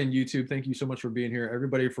 everybody in YouTube, thank you so much for being here.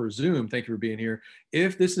 Everybody for Zoom, thank you for being here.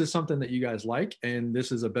 If this is something that you guys like and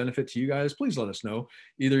this is a benefit to you guys, please let us know.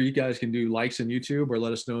 Either you guys can do likes in YouTube or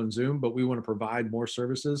let us know in Zoom, but we want to provide more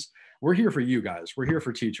services. We're here for you guys. We're here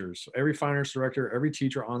for teachers. Every fine arts director, every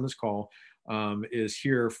teacher on this call is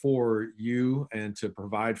here for you and to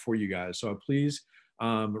provide for you guys. So please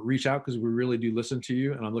reach out because we really do listen to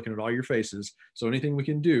you, and I'm looking at all your faces. So anything we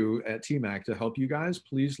can do at TMAC to help you guys,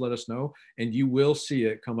 please let us know, and you will see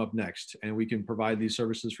it come up next. And we can provide these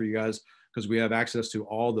services for you guys because we have access to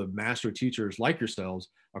all the master teachers like yourselves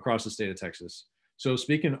across the state of Texas. So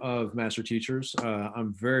speaking of master teachers,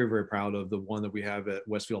 I'm very, very proud of the one that we have at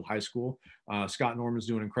Westfield High School. Scott Norman's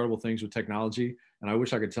doing incredible things with technology, and I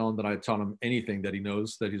wish I could tell him that I taught him anything that he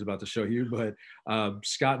knows that he's about to show you. But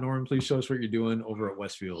Scott Norman, please show us what you're doing over at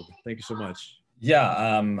Westfield. Thank you so much.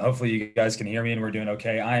 Yeah, hopefully you guys can hear me and we're doing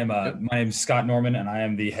okay. My name is Scott Norman, and I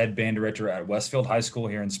am the head band director at Westfield High School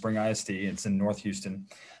here in Spring ISD. It's in North Houston.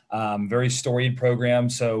 Very storied program,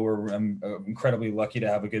 so I'm incredibly lucky to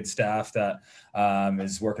have a good staff that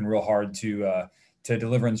is working real hard to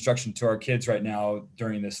deliver instruction to our kids right now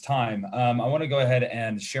during this time. I want to go ahead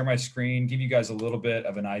and share my screen, give you guys a little bit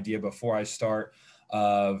of an idea before I start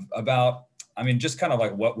about, just kind of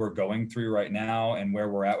like what we're going through right now and where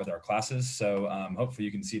we're at with our classes. So hopefully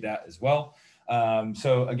you can see that as well.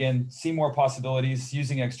 So again, see more possibilities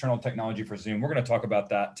using external technology for Zoom. We're going to talk about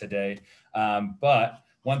that today, but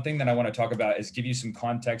one thing that I want to talk about is give you some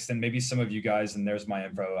context, and maybe some of you guys, and there's my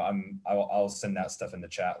info, I'll send that stuff in the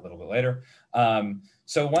chat a little bit later.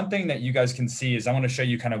 So one thing that you guys can see is I want to show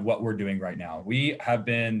you kind of what we're doing right now. We have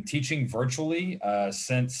been teaching virtually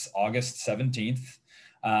since August 17th.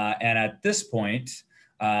 And at this point,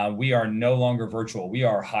 we are no longer virtual. We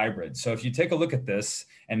are hybrid. So if you take a look at this,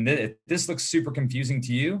 and if this looks super confusing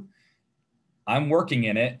to you, I'm working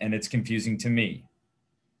in it, and it's confusing to me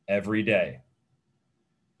every day.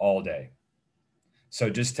 All day. So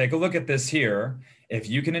just take a look at this here. If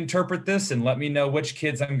you can interpret this and let me know which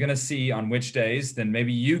kids I'm going to see on which days, then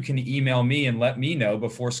maybe you can email me and let me know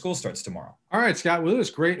before school starts tomorrow. All right, Scott. Well, it was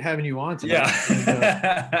great having you on today.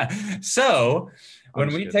 Yeah. So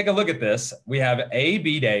when we take a look at this, we have A,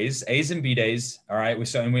 B days, A's and B days. All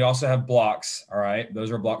right. And we also have blocks. All right. Those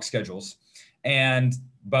are block schedules.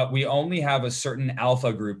 But we only have a certain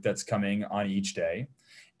alpha group that's coming on each day.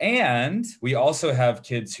 And we also have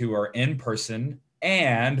kids who are in person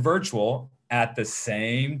and virtual at the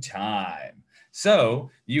same time. So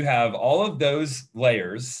you have all of those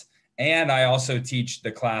layers. And I also teach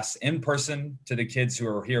the class in person to the kids who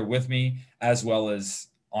are here with me, as well as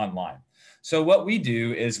online. So what we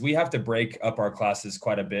do is we have to break up our classes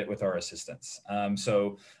quite a bit with our assistants.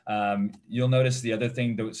 You'll notice the other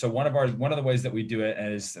thing. So one of the ways that we do it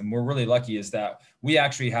and we're really lucky, is that we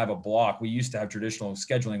actually have a block. We used to have traditional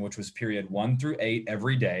scheduling, which was period 1 through 8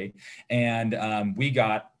 every day. And we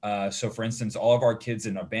got, so for instance, all of our kids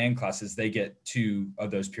in our band classes, they get 2 of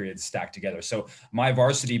those periods stacked together. So my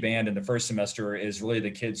varsity band in the first semester is really the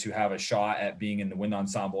kids who have a shot at being in the wind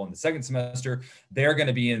ensemble in the second semester. They're going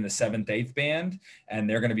to be in the 7th, 8th band, and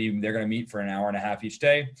they're going to meet for an hour and a half each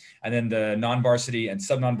day. And then the non-varsity and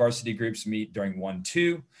sub-non-varsity groups meet during 1,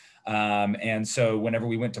 2. And so whenever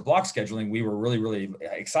we went to block scheduling, we were really, really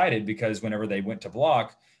excited, because whenever they went to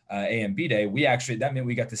block A and B day, that meant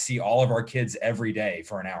we got to see all of our kids every day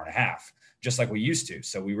for an hour and a half, just like we used to.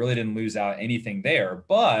 So we really didn't lose out anything there.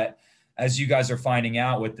 But as you guys are finding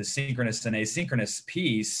out with the synchronous and asynchronous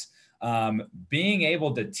piece, being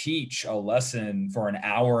able to teach a lesson for an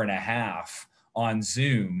hour and a half on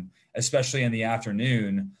Zoom, especially in the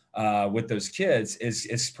afternoon, with those kids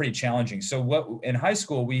is pretty challenging. So what in high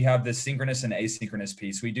school, we have this synchronous and asynchronous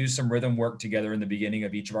piece. We do some rhythm work together in the beginning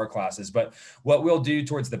of each of our classes, but what we'll do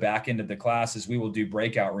towards the back end of the class is we will do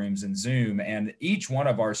breakout rooms in Zoom, and each one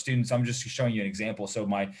of our students, I'm just showing you an example. So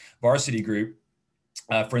my varsity group,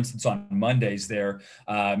 for instance, on Mondays there,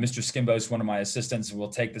 Mr. Skimbos, one of my assistants, will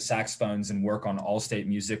take the saxophones and work on all-state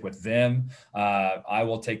music with them. I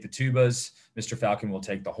will take the tubas. Mr. Falcon will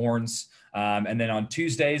take the horns. And then on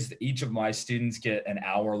Tuesdays, each of my students get an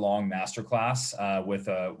hour-long masterclass with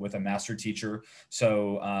a master teacher.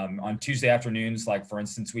 So on Tuesday afternoons, like for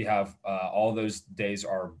instance, we have all those days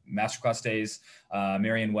are masterclass days.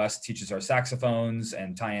 Marion West teaches our saxophones,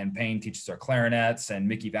 and Tyann Payne teaches our clarinets, and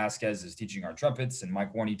Mickey Vasquez is teaching our trumpets, and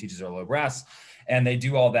Mike Warney teaches our low brass. And they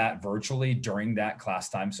do all that virtually during that class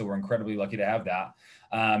time. So we're incredibly lucky to have that.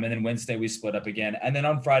 And then Wednesday we split up again. And then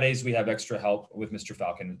on Fridays we have extra help with Mr.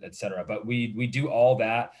 Falcon, et cetera. But we do all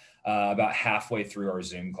that about halfway through our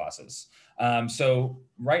Zoom classes. So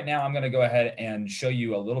right now I'm going to go ahead and show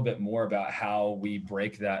you a little bit more about how we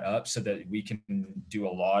break that up so that we can do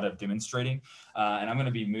a lot of demonstrating. And I'm going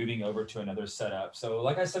to be moving over to another setup. So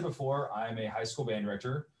like I said before, I'm a high school band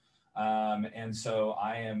director. And so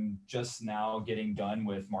I am just now getting done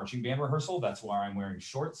with marching band rehearsal. That's why I'm wearing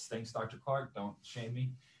shorts. Thanks, Dr. Clark. Don't shame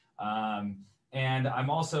me. And I'm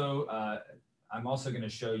also going to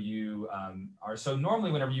show you so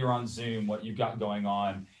normally whenever you're on Zoom, what you've got going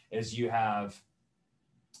on is you have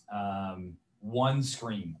one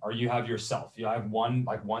screen, or you have yourself. You have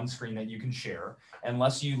one screen that you can share,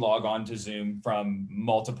 unless you log on to Zoom from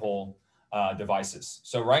multiple devices.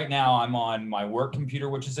 So right now I'm on my work computer,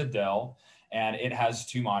 which is a Dell, and it has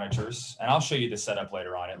 2 monitors. And I'll show you the setup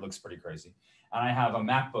later on. It looks pretty crazy. And I have a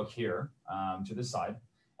MacBook here to the side,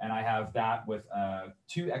 and I have that with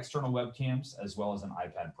 2 external webcams as well as an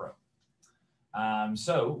iPad Pro.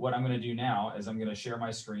 So what I'm going to do now is I'm going to share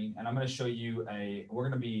my screen, and I'm going to show you I'm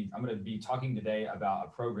going to be talking today about a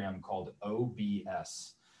program called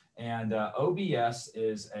OBS. And OBS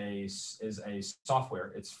is a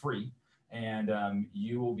software. It's free. And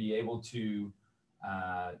you will be able to,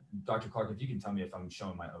 Dr. Clark, if you can tell me if I'm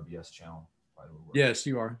showing my OBS channel. Yes,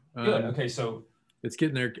 you are. Good. Okay, so it's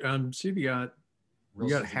getting there. See if you got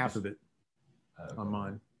half of it on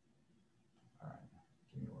mine. All right,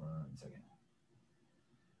 give me 1 second.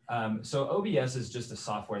 So OBS is just a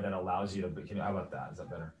software that allows you to. How about that? Is that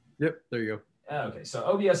better? Yep, there you go. Okay, so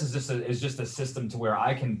OBS is just a system to where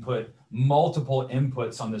I can put multiple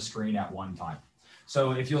inputs on the screen at one time.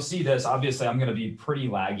 So if you'll see this, obviously I'm going to be pretty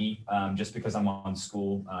laggy just because I'm on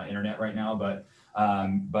school internet right now. But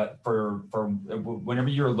for whenever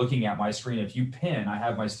you're looking at my screen, if you pin, I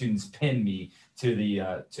have my students pin me to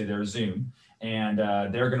their Zoom, and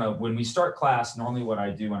they're gonna, when we start class, normally what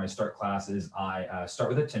I do when I start class is I start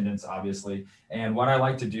with attendance, obviously. And what I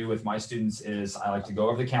like to do with my students is I like to go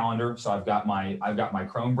over the calendar. So I've got my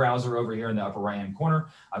Chrome browser over here in the upper right-hand corner.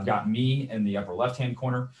 I've got me in the upper left-hand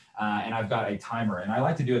corner, and I've got a timer. And I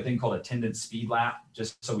like to do a thing called attendance speed lap,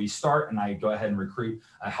 just so we start and I go ahead and recruit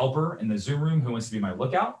a helper in the Zoom room who wants to be my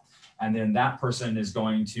lookout. And then that person is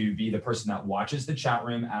going to be the person that watches the chat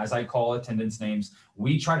room as I call attendance names.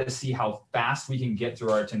 We try to see how fast we can get through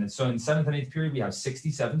our attendance. So in 7th and 8th period, we have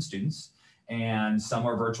 67 students, and some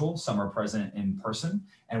are virtual, some are present in person.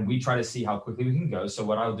 And we try to see how quickly we can go. So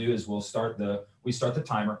what I'll do is we start the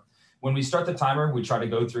timer. When we start the timer, we try to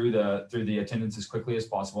go through the attendance as quickly as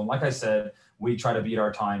possible. And like I said, we try to beat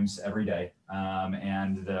our times every day.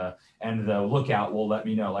 And the lookout will let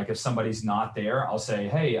me know. Like if somebody's not there, I'll say,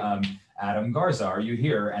 hey, Adam Garza, are you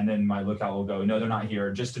here? And then my lookout will go, no, they're not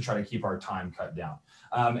here, just to try to keep our time cut down.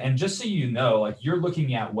 And just so you know, like you're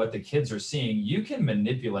looking at what the kids are seeing, you can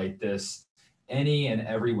manipulate this any and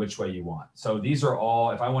every which way you want. So these are all,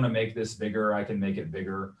 if I want to make this bigger, I can make it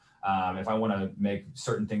bigger. If I want to make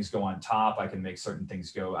certain things go on top, I can make certain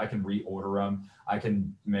things go, I can reorder them. I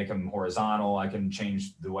can make them horizontal. I can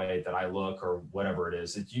change the way that I look or whatever it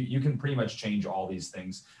is. You can pretty much change all these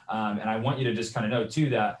things. And I want you to just kind of know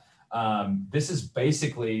too that this is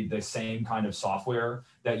basically the same kind of software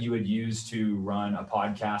that you would use to run a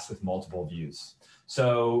podcast with multiple views.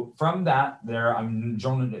 So from that there, I'm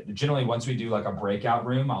generally once we do like a breakout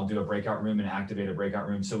room, I'll do a breakout room and activate a breakout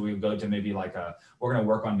room. So we go to maybe like we're going to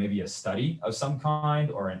work on maybe a study of some kind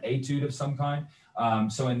or an etude of some kind.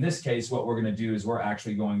 So in this case, what we're going to do is we're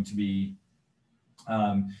actually going to be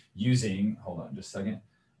using, hold on just a second.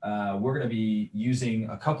 we're going to be using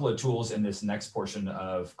a couple of tools in this next portion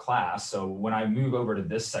of class. So when I move over to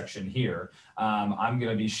this section here, I'm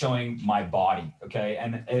going to be showing my body, okay?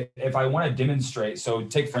 And if I want to demonstrate, so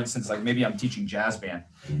take for instance, like maybe I'm teaching jazz band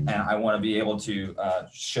and I want to be able to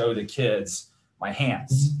show the kids my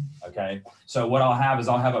hands, okay? So what I'll have is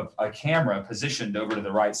I'll have a camera positioned over to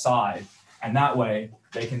the right side, and that way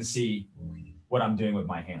they can see what I'm doing with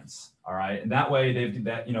my hands. All right. And that way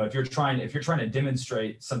if you're trying to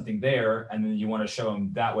demonstrate something there and then you want to show them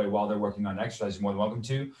that way while they're working on exercise, you're more than welcome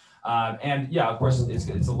to. And yeah, of course it's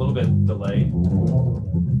a little bit delayed.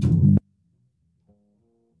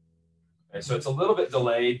 Okay, so it's a little bit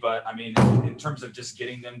delayed, but I mean, in terms of just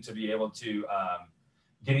getting them to be able to,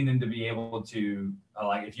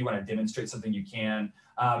 like, if you want to demonstrate something, you can.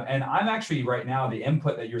 And I'm actually right now, the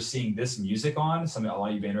input that you're seeing this music on, a lot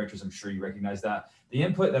of you band directors, I'm sure you recognize that. The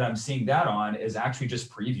input that I'm seeing that on is actually just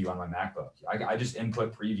preview on my MacBook. I just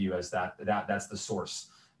input preview as that's the source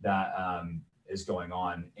that is going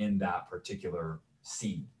on in that particular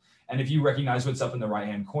scene. And if you recognize what's up in the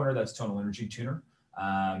right-hand corner, that's tonal energy tuner.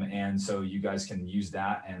 And so you guys can use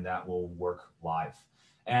that and that will work live.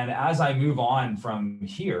 And as I move on from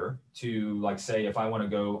here to, like, say, if I want to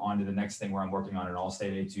go on to the next thing where I'm working on an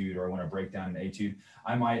all-state etude, or I want to break down an etude,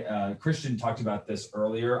 I might, Christian talked about this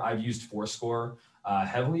earlier. I've used Fourscore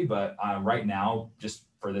heavily, but right now, just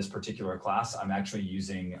for this particular class, I'm actually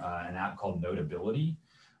using an app called Notability.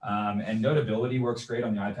 And Notability works great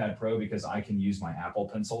on the iPad Pro because I can use my Apple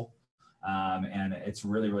Pencil. And it's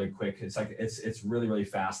really, really quick. It's really, really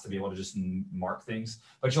fast to be able to just mark things.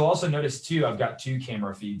 But you'll also notice too, I've got 2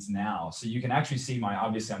 camera feeds now. So you can actually see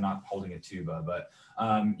obviously I'm not holding a tuba, but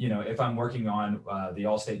if I'm working on the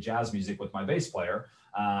all-state jazz music with my bass player,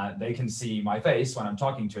 they can see my face when I'm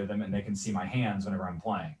talking to them, and they can see my hands whenever I'm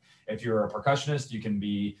playing. If you're a percussionist, you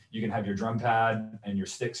can have your drum pad and your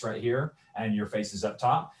sticks right here, and your face is up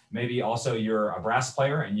top. Maybe also you're a brass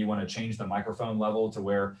player and you want to change the microphone level to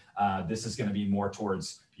where this is going to be more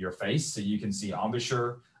towards your face, so you can see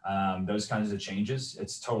embouchure, those kinds of changes.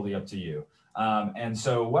 It's totally up to you. And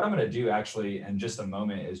so what I'm going to do actually in just a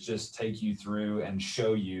moment is just take you through and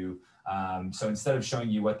show you. So instead of showing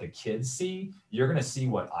you what the kids see, you're going to see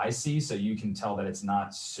what I see, so you can tell that it's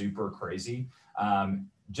not super crazy.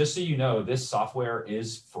 Just so you know, this software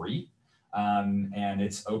is free and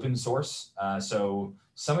it's open source. So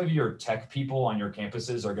some of your tech people on your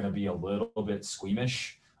campuses are going to be a little bit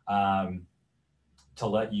squeamish to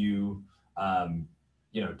let you,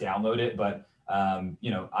 download it. But,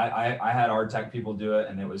 I had our tech people do it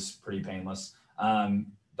and it was pretty painless.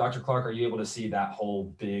 Dr. Clark, are you able to see that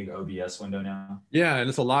whole big OBS window now? Yeah, and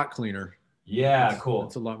it's a lot cleaner. Yeah, cool.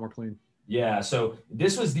 It's a lot more clean. Yeah, so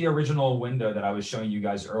this was the original window that I was showing you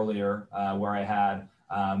guys earlier where I had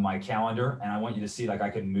my calendar, and I want you to see, like, I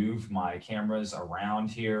can move my cameras around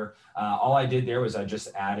here. All I did there was I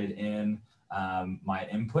just added in my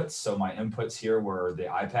inputs. So my inputs here were the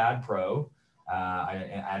iPad Pro.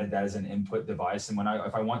 I added that as an input device. And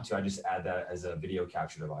if I want to, I just add that as a video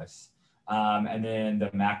capture device. And then the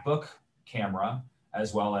MacBook camera,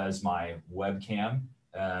 as well as my webcam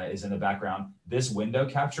is in the background. This window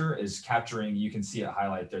capture is capturing, you can see it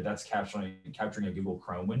highlight there, that's capturing a Google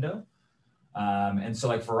Chrome window. And so,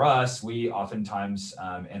 like, for us, we oftentimes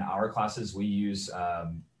in our classes, we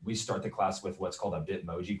start the class with what's called a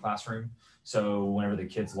Bitmoji classroom. So whenever the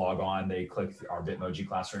kids log on, they click our Bitmoji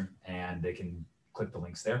classroom and they can click the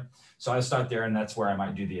links there. So I start there, and that's where I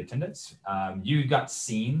might do the attendance. You got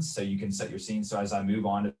scenes, so you can set your scenes. So as I move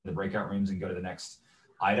on to the breakout rooms and go to the next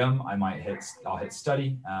item, I'll hit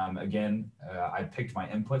study. Again, I picked my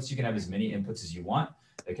inputs. You can have as many inputs as you want.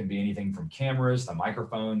 It can be anything from cameras to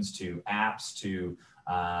microphones to apps to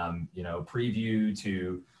preview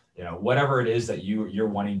to whatever it is that you're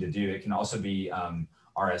wanting to do. It can also be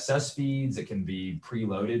RSS feeds. It can be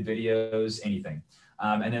preloaded videos, anything.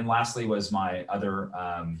 And then lastly was my other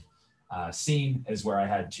scene, is where I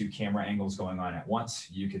had 2 camera angles going on at once.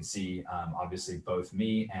 You could see obviously both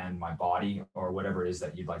me and my body, or whatever it is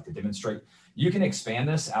that you'd like to demonstrate. You can expand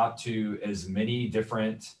this out to as many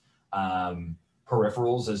different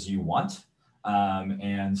peripherals as you want.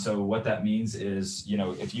 And so what that means is,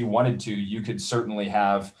 if you wanted to, you could certainly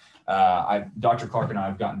have, Dr. Clark and I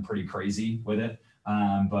have gotten pretty crazy with it.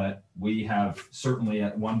 But we have certainly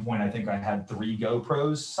at one point, I think I had 3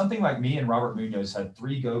 GoPros, something like me and Robert Munoz had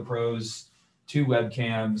 3 GoPros, 2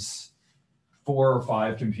 webcams, 4 or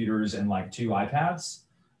 5 computers, and like 2 iPads.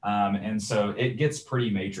 And so it gets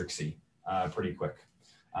pretty matrixy pretty quick.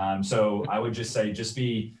 So I would just say, just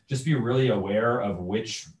be really aware of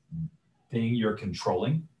which thing you're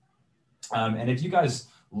controlling. And if you guys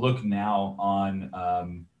look now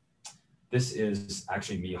on This is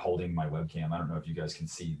actually me holding my webcam. I don't know if you guys can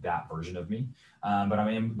see that version of me, but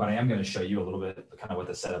I am going to show you a little bit kind of what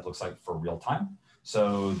the setup looks like for real time.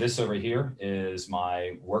 So this over here is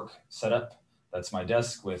my work setup. That's my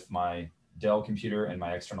desk with my Dell computer and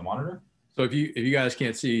my external monitor. So if you guys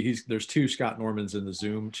can't see, there's two Scott Normans in the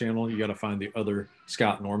Zoom channel. You got to find the other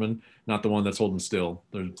Scott Norman, not the one that's holding still.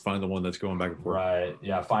 Find the one that's going back and forth. Right.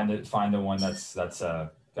 Yeah. Find the one that's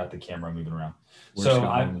got the camera moving around. Where's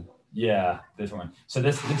So yeah, this one. So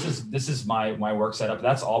this is my work setup.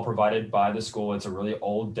 That's all provided by the school. It's a really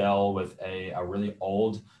old Dell with a really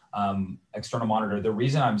old external monitor. The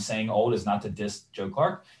reason I'm saying old is not to diss Joe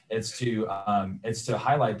Clark. It's to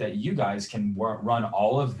highlight that you guys can run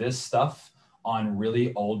all of this stuff on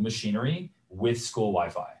really old machinery with school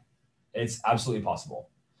Wi-Fi. It's absolutely possible.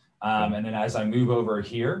 And then as I move over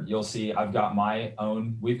here, you'll see I've got my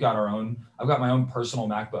own personal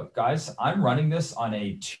MacBook. Guys, I'm running this on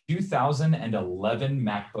a 2011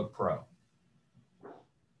 MacBook Pro.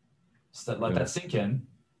 So let that sink in.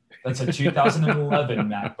 That's a 2011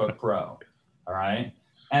 MacBook Pro. All right.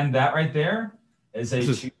 And that right there is a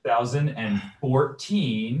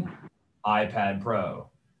 2014 iPad Pro.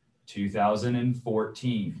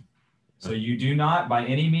 2014. So you do not by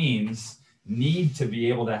any means need to be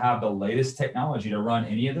able to have the latest technology to run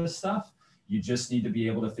any of this stuff. You just need to be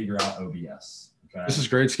able to figure out OBS. Okay. This is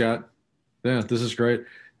great, Scott. Yeah, this is great.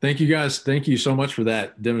 Thank you guys. Thank you so much for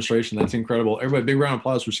that demonstration. That's incredible. Everybody, big round of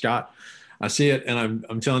applause for Scott. I see it, and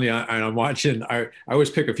I'm telling you, I'm watching. I always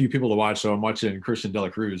pick a few people to watch, so I'm watching Christian Dela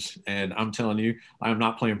Cruz, and I'm telling you, I'm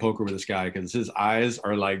not playing poker with this guy because his eyes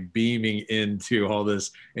are like beaming into all this,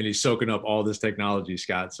 and he's soaking up all this technology,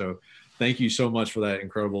 Scott. So thank you so much for that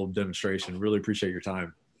incredible demonstration. Really appreciate your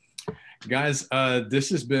time. Guys,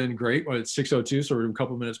 this has been great. Well, it's 6:02, so we're a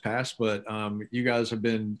couple minutes past, but you guys have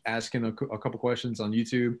been asking a couple questions on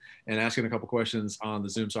YouTube and asking a couple questions on the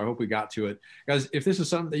Zoom, so I hope we got to it. Guys, if this is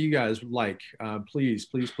something that you guys like, please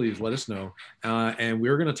let us know. And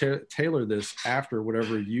we're going to tailor this after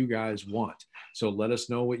whatever you guys want. So let us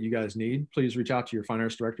know what you guys need. Please reach out to your fine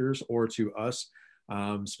arts directors or to us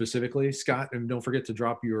specifically. Scott, and don't forget to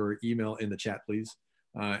drop your email in the chat, please.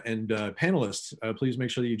 And panelists, please make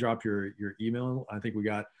sure that you drop your email. I think we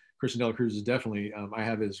got Christian Dela Cruz is definitely, I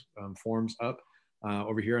have his forms up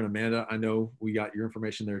over here. And Amanda, I know we got your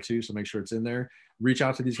information there too, so make sure it's in there. Reach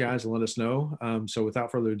out to these guys and let us know. So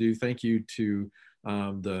without further ado, thank you to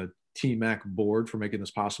the TMAC board for making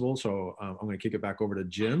this possible. So I'm going to kick it back over to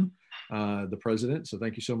Jim, the president. So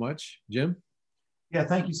thank you so much, Jim. Yeah,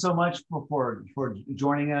 thank you so much for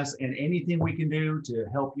joining us, and anything we can do to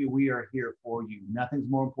help you, we are here for you. Nothing's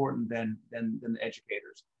more important than the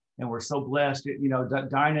educators, and we're so blessed. You know,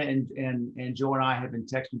 Dinah and Joe and I have been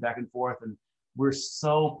texting back and forth, and we're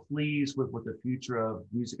so pleased with what the future of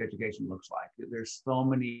music education looks like. There's so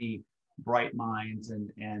many bright minds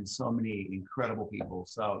and so many incredible people.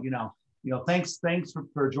 So you know, thanks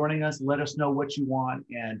for joining us. Let us know what you want,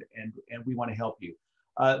 and we want to help you.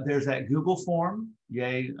 There's that Google form,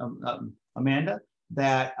 yay, Amanda,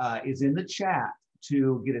 that is in the chat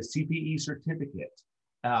to get a CPE certificate.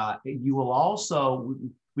 You will also,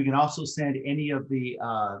 we can also send any of the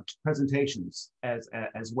presentations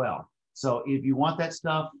as well. So if you want that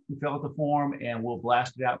stuff, fill out the form and we'll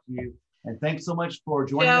blast it out to you. And thanks so much for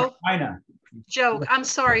joining us, Dinah. Joe, I'm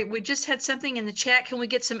sorry. We just had something in the chat. Can we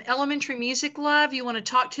get some elementary music love? You want to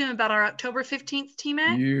talk to him about our October 15th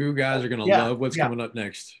TMAC? You guys are going to love what's coming up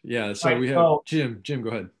next. Yeah. So we have Jim, go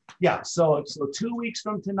ahead. Yeah. So 2 weeks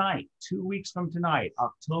from tonight,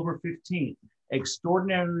 October 15th,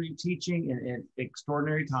 extraordinary teaching in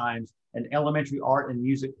extraordinary times, an elementary art and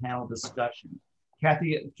music panel discussion.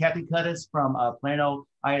 Kathy Cuttis from Plano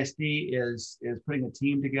ISD is putting a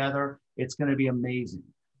team together. It's going to be amazing.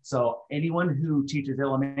 So anyone who teaches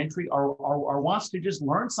elementary or wants to just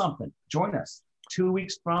learn something, join us. 2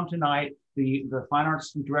 weeks from tonight, the fine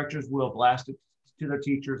arts directors will blast it to their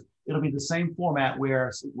teachers. It'll be the same format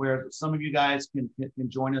where some of you guys can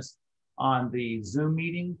join us on the Zoom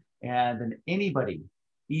meeting, and then anybody,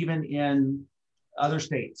 even in other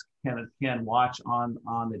states, can watch on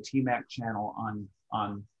the TMAC channel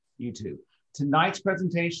on YouTube. Tonight's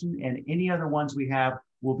presentation and any other ones we have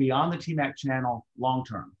will be on the TMAC channel long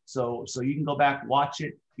term. So you can go back, watch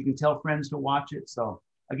it. You can tell friends to watch it. So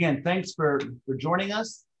again, thanks for joining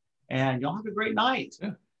us, and y'all have a great night.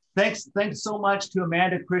 Yeah. Thanks so much to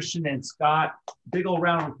Amanda, Christian, and Scott. Big old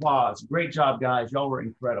round of applause. Great job, guys. Y'all were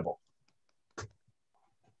incredible.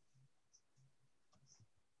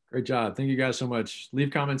 Great job. Thank you guys so much.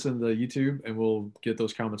 Leave comments in the YouTube and we'll get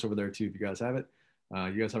those comments over there too if you guys have it.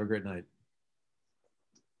 You guys have a great night.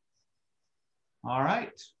 All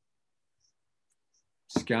right.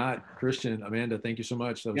 Scott, Christian, Amanda, thank you so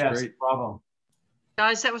much. That was great. Bravo.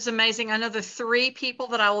 Guys, that was amazing. Another 3 people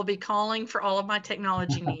that I will be calling for all of my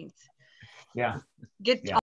technology needs. Yeah. Get